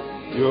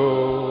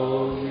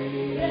your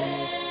will,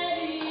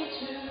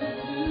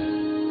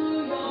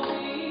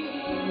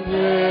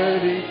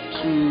 ready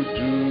to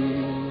do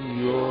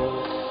your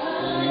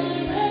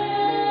will,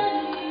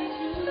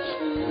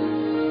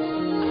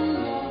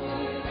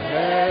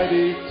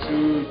 ready to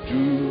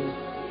do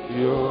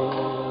your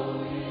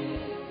will.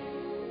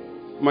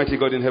 Mighty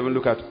God in heaven,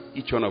 look at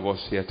each one of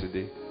us here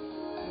today.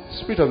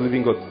 Spirit of the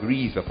living God,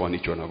 breathe upon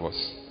each one of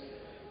us.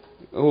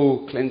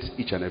 Oh, cleanse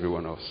each and every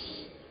one of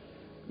us.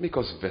 Make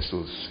us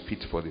vessels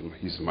fit for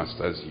his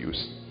master's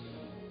use.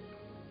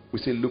 We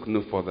say, look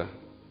no further.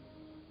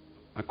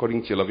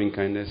 According to your loving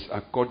kindness,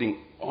 according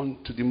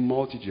unto the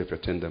multitude of your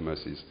tender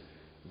mercies,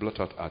 blot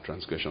out our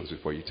transgressions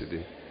before you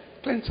today.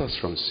 Cleanse us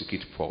from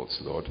secret faults,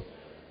 Lord.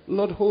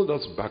 Lord, hold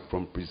us back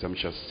from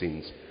presumptuous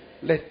sins.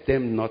 Let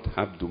them not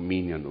have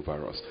dominion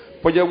over us.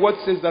 For your word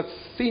says that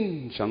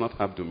sin shall not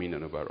have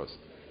dominion over us.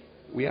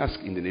 We ask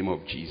in the name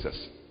of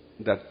Jesus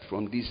that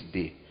from this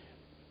day,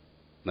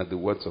 that the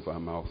words of our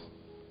mouth,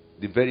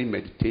 the very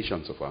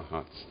meditations of our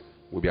hearts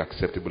will be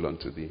acceptable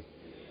unto thee.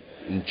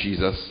 In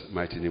Jesus'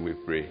 mighty name we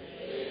pray.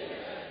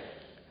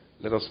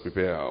 Let us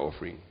prepare our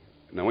offering.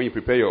 Now when you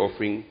prepare your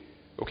offering,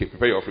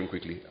 prepare your offering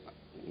quickly.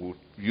 We'll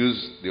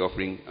use the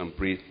offering and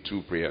pray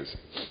 2 prayers.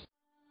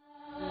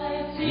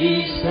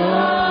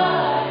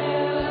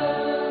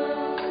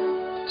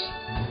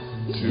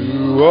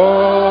 To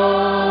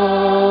honor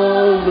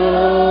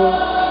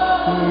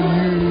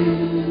you,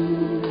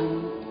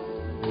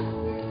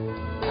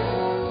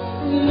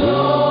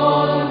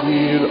 Lord,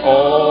 with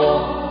all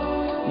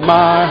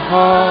my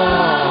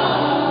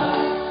heart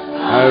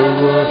I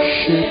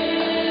worship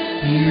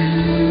you.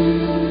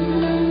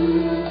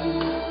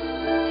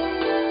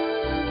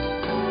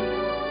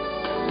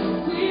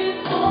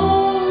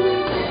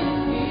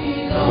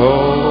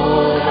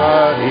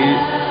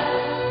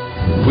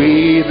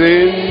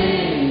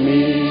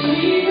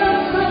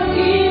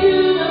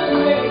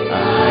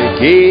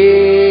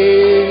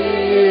 give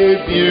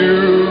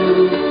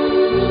you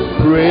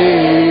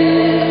praise.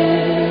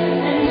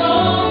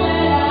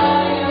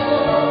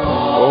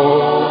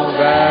 All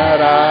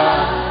that I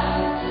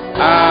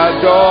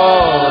adore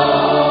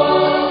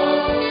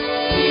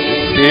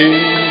is in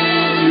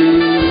you.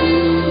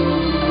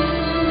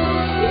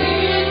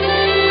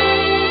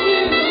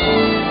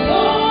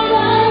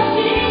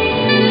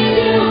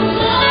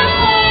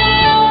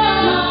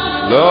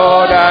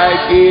 Lord, I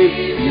give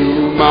you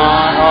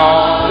my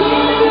heart,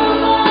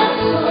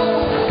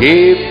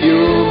 give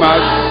you my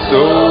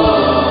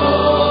soul.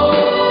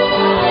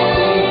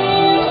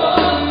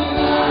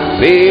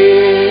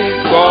 Live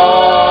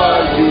for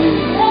you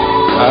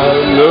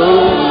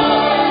alone.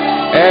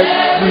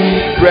 Every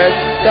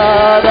breath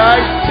that I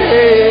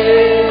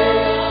take,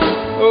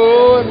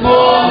 oh,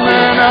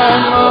 moment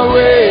I'm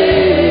away.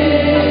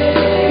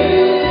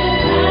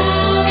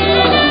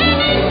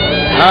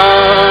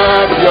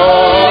 Have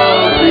your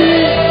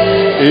way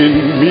in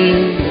me.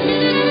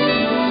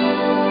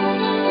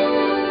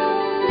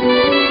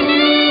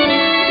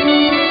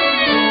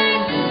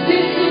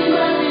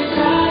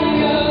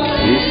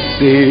 This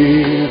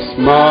is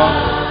my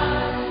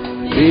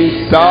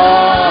desire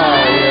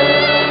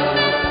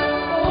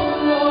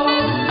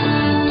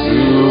to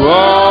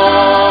honor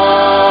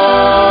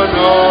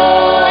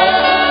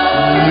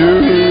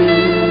you.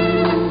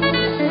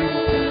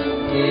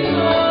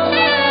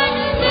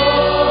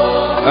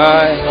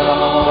 I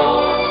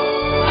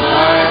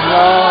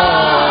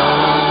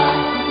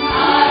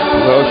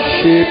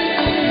worship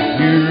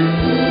you.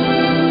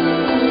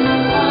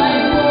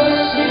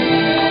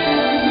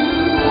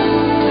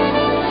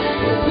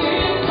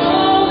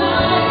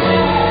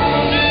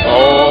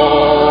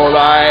 All I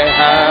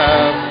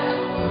have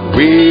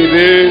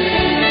within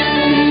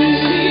me,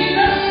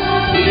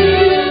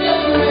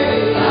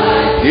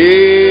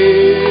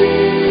 give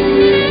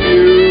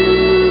you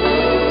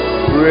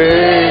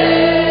praise.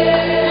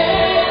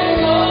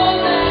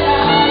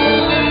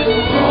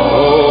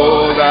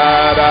 All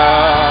that I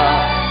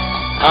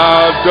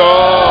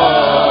adore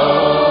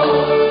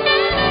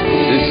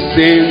is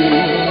in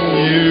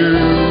you.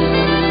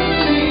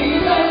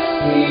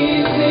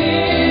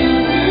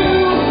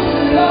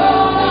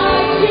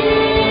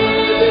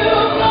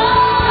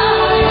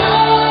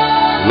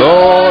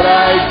 Lord,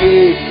 I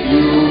give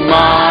you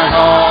my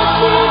heart,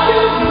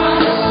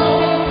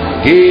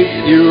 give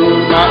you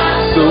my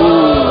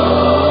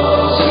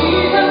soul.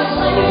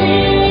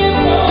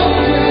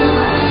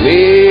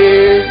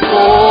 Live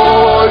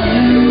for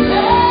you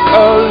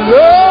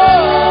alone.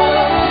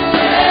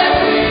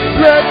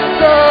 Breath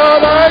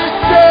that I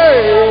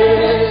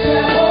take,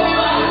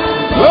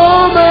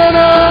 moment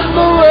I'm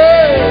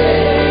away.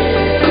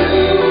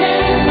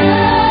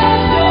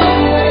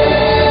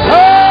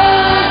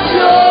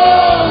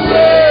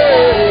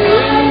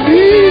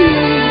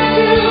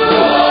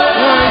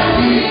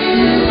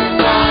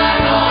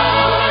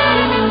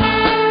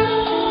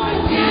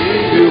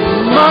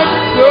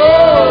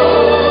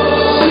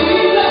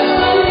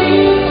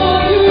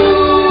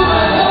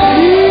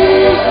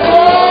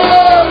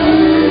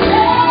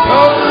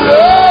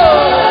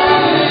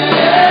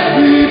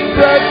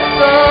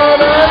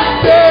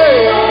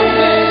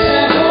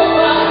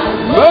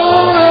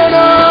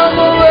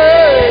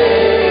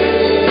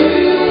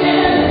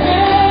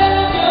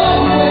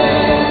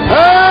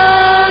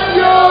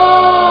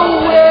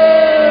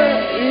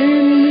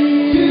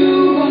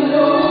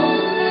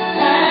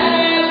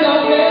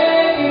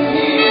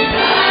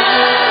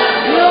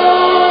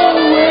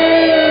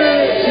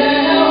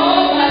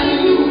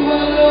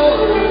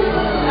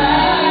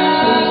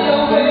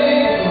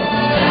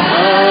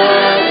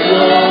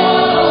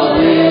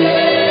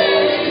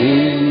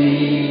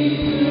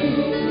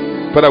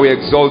 Father, we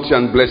exalt you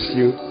and bless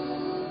you.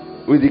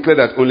 We declare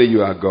that only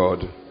you are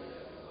God.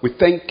 We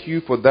thank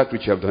you for that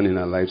which you have done in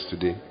our lives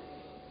today.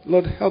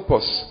 Lord, help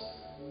us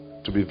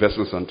to be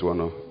vessels unto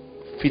honor,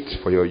 fit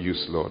for your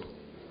use, Lord.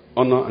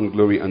 Honor and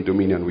glory and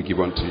dominion we give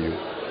unto you.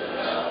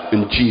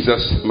 In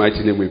Jesus'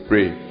 mighty name we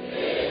pray.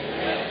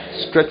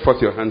 Amen. Stretch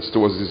forth your hands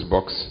towards this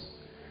box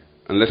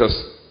and let us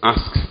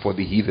ask for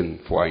the heathen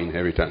for our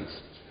inheritance.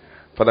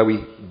 Father,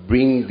 we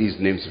bring these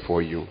names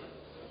before you.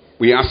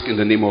 We ask in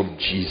the name of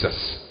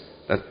Jesus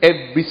that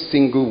every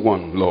single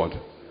one, Lord,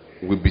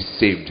 will be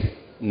saved.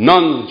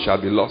 None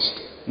shall be lost.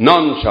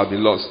 None shall be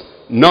lost.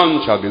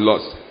 None shall be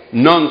lost.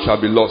 None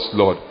shall be lost,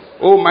 Lord.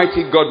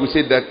 Almighty God, we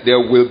say that there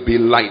will be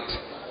light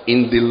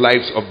in the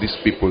lives of these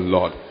people,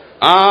 Lord.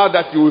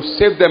 That you will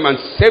save them and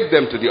save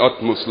them to the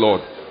utmost,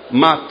 Lord.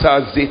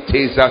 Mata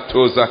zeteza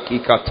toza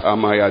kikata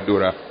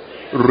mayadura.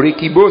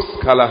 Rikibos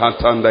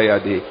kalahatanda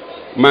yade.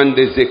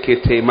 Mande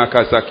zekete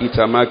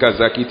makazakita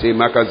makazakite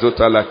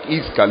makazota lak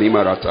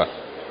iskalimarata.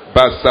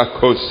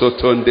 Basako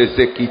sotonde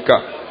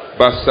zekika.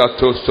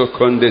 Basato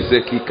sokonde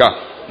zekika.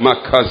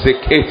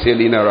 Makazekete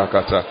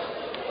linarakata.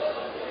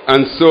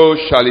 And so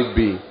shall it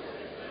be.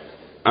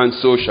 And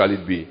so shall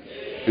it be.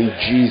 In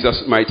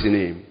Jesus' mighty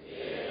name.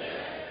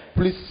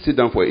 Please sit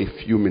down for a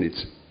few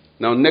minutes.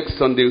 Now next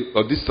Sunday,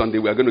 or this Sunday,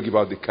 we are going to give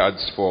out the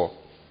cards for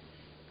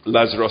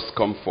Lazarus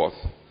Come Forth.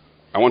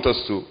 I want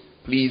us to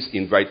please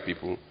invite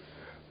people.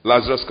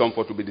 Lazarus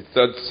Comfort will be the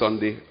third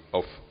Sunday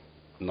of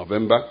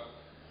November.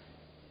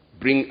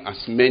 Bring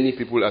as many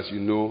people as you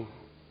know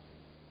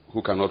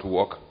who cannot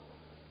walk.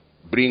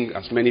 Bring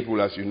as many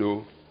people as you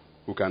know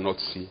who cannot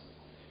see.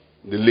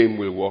 The lame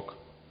will walk.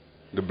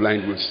 The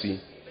blind will see.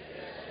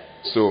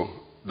 So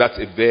that's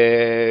a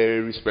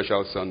very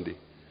special Sunday.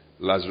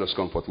 Lazarus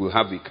Comfort. We'll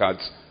have the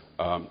cards.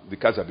 The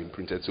cards have been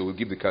printed, so we'll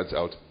give the cards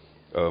out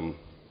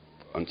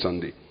on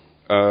Sunday.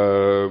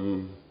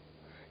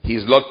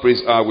 His Lord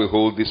Praise Hour will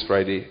hold this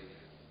Friday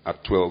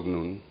at 12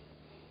 noon.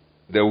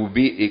 There will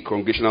be a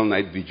congregational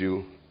night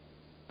vigil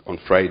on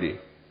Friday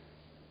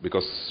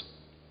because,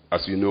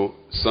 as you know,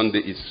 Sunday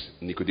is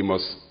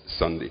Nicodemus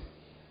Sunday.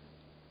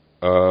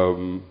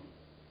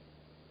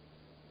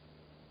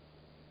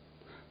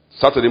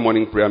 Saturday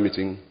morning prayer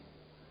meeting,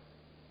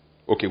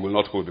 we'll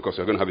not hold because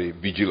we're going to have a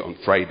vigil on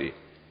Friday.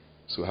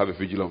 So have a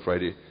vigil on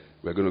Friday.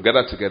 We're going to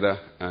gather together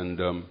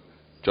and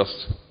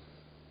just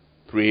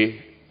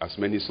pray as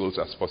many souls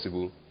as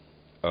possible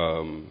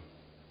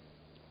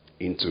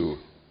into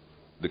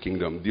the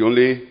kingdom. The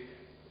only,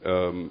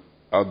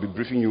 I'll be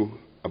briefing you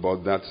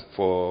about that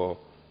for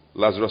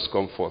Lazarus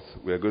Comfort.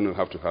 We're going to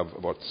have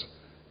about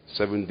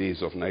 7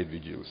 days of night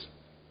vigils.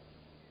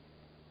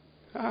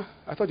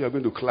 I thought you were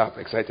going to clap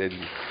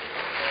excitedly.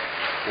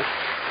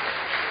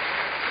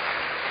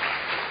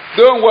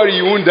 Don't worry,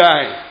 you won't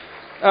die.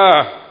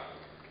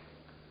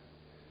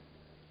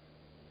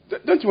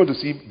 Don't you want to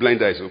see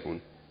blind eyes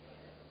open?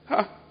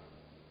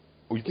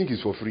 Oh, you think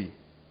it's for free?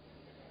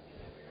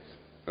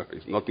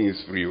 Nothing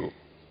is free. Oh.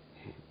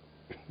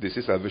 They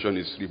say salvation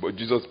is free, but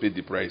Jesus paid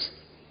the price.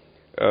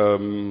 I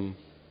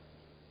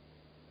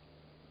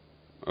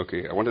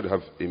wanted to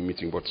have a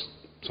meeting, but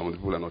some of the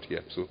people are not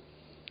here. So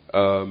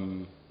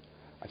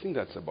I think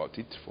that's about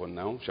it for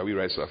now. Shall we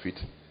rise to our feet?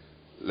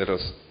 Let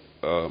us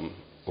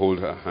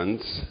hold our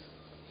hands.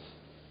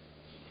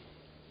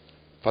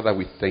 Father,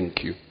 we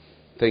thank you.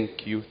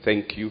 Thank you,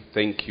 thank you,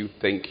 thank you,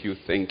 thank you,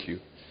 thank you.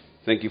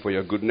 Thank you for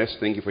your goodness.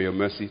 Thank you for your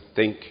mercy.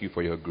 Thank you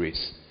for your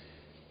grace.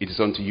 It is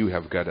unto you we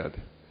have gathered.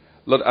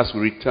 Lord, as we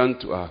return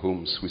to our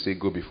homes, we say,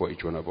 go before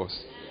each one of us.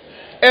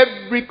 Amen.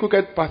 Every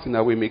crooked path in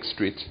our way, make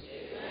straight.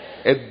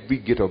 Amen. Every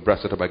gate of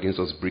brass set up against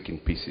us, break in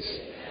pieces.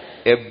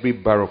 Amen. Every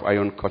bar of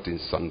iron cut in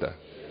sunder.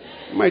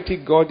 Amen. Mighty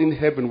God in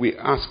heaven, we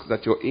ask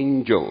that your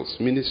angels,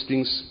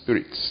 ministering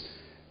spirits,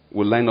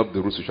 will line up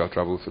the routes we shall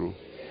travel through.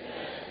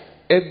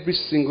 Amen. Every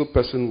single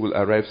person will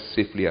arrive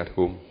safely at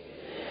home.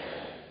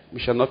 Amen. We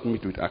shall not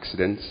meet with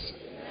accidents.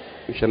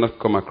 Amen. We shall not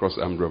come across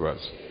armed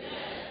robbers.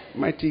 Amen.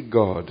 Mighty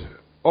God,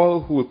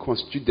 all who will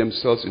constitute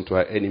themselves into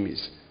our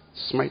enemies,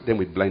 smite them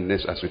with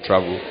blindness as we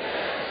travel.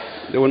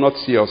 They will not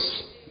see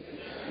us.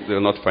 They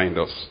will not find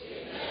us.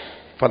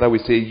 Father, we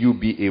say, you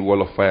be a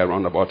wall of fire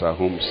round about our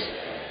homes.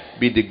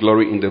 Be the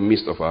glory in the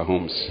midst of our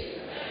homes.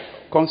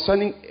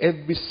 Concerning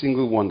every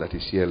single one that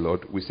is here,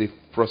 Lord, we say,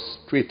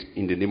 frustrate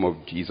in the name of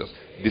Jesus.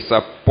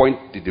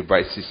 Disappoint the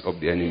devices of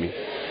the enemy.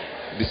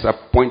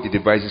 Disappoint the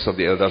devices of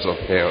the elders of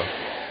hell.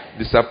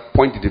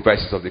 Disappoint the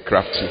devices of the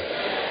crafty.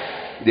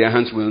 Their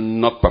hands will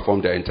not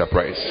perform their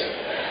enterprise.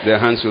 Their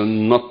hands will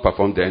not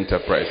perform their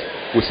enterprise.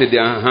 We say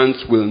their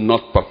hands will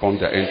not perform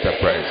their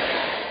enterprise.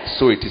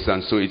 So it is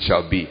and so it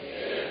shall be.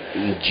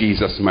 In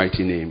Jesus'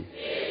 mighty name.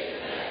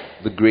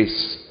 The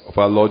grace of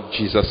our Lord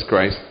Jesus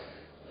Christ,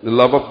 the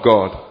love of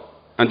God,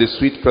 and the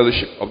sweet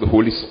fellowship of the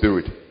Holy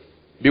Spirit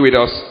be with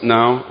us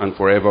now and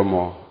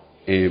forevermore.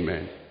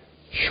 Amen.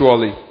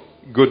 Surely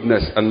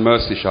goodness and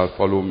mercy shall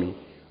follow me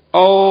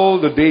all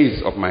the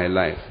days of my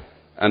life,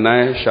 and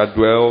I shall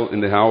dwell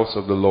in the house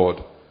of the Lord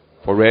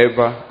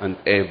forever and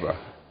ever.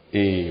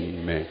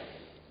 Amen.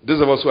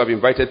 Those of us who have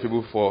invited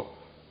people for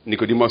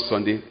Nicodemus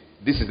Sunday,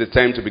 this is the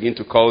time to begin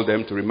to call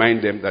them, to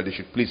remind them that they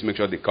should please make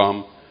sure they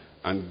come.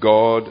 And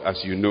God,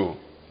 as you know,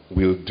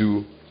 will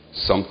do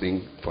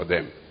something for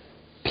them.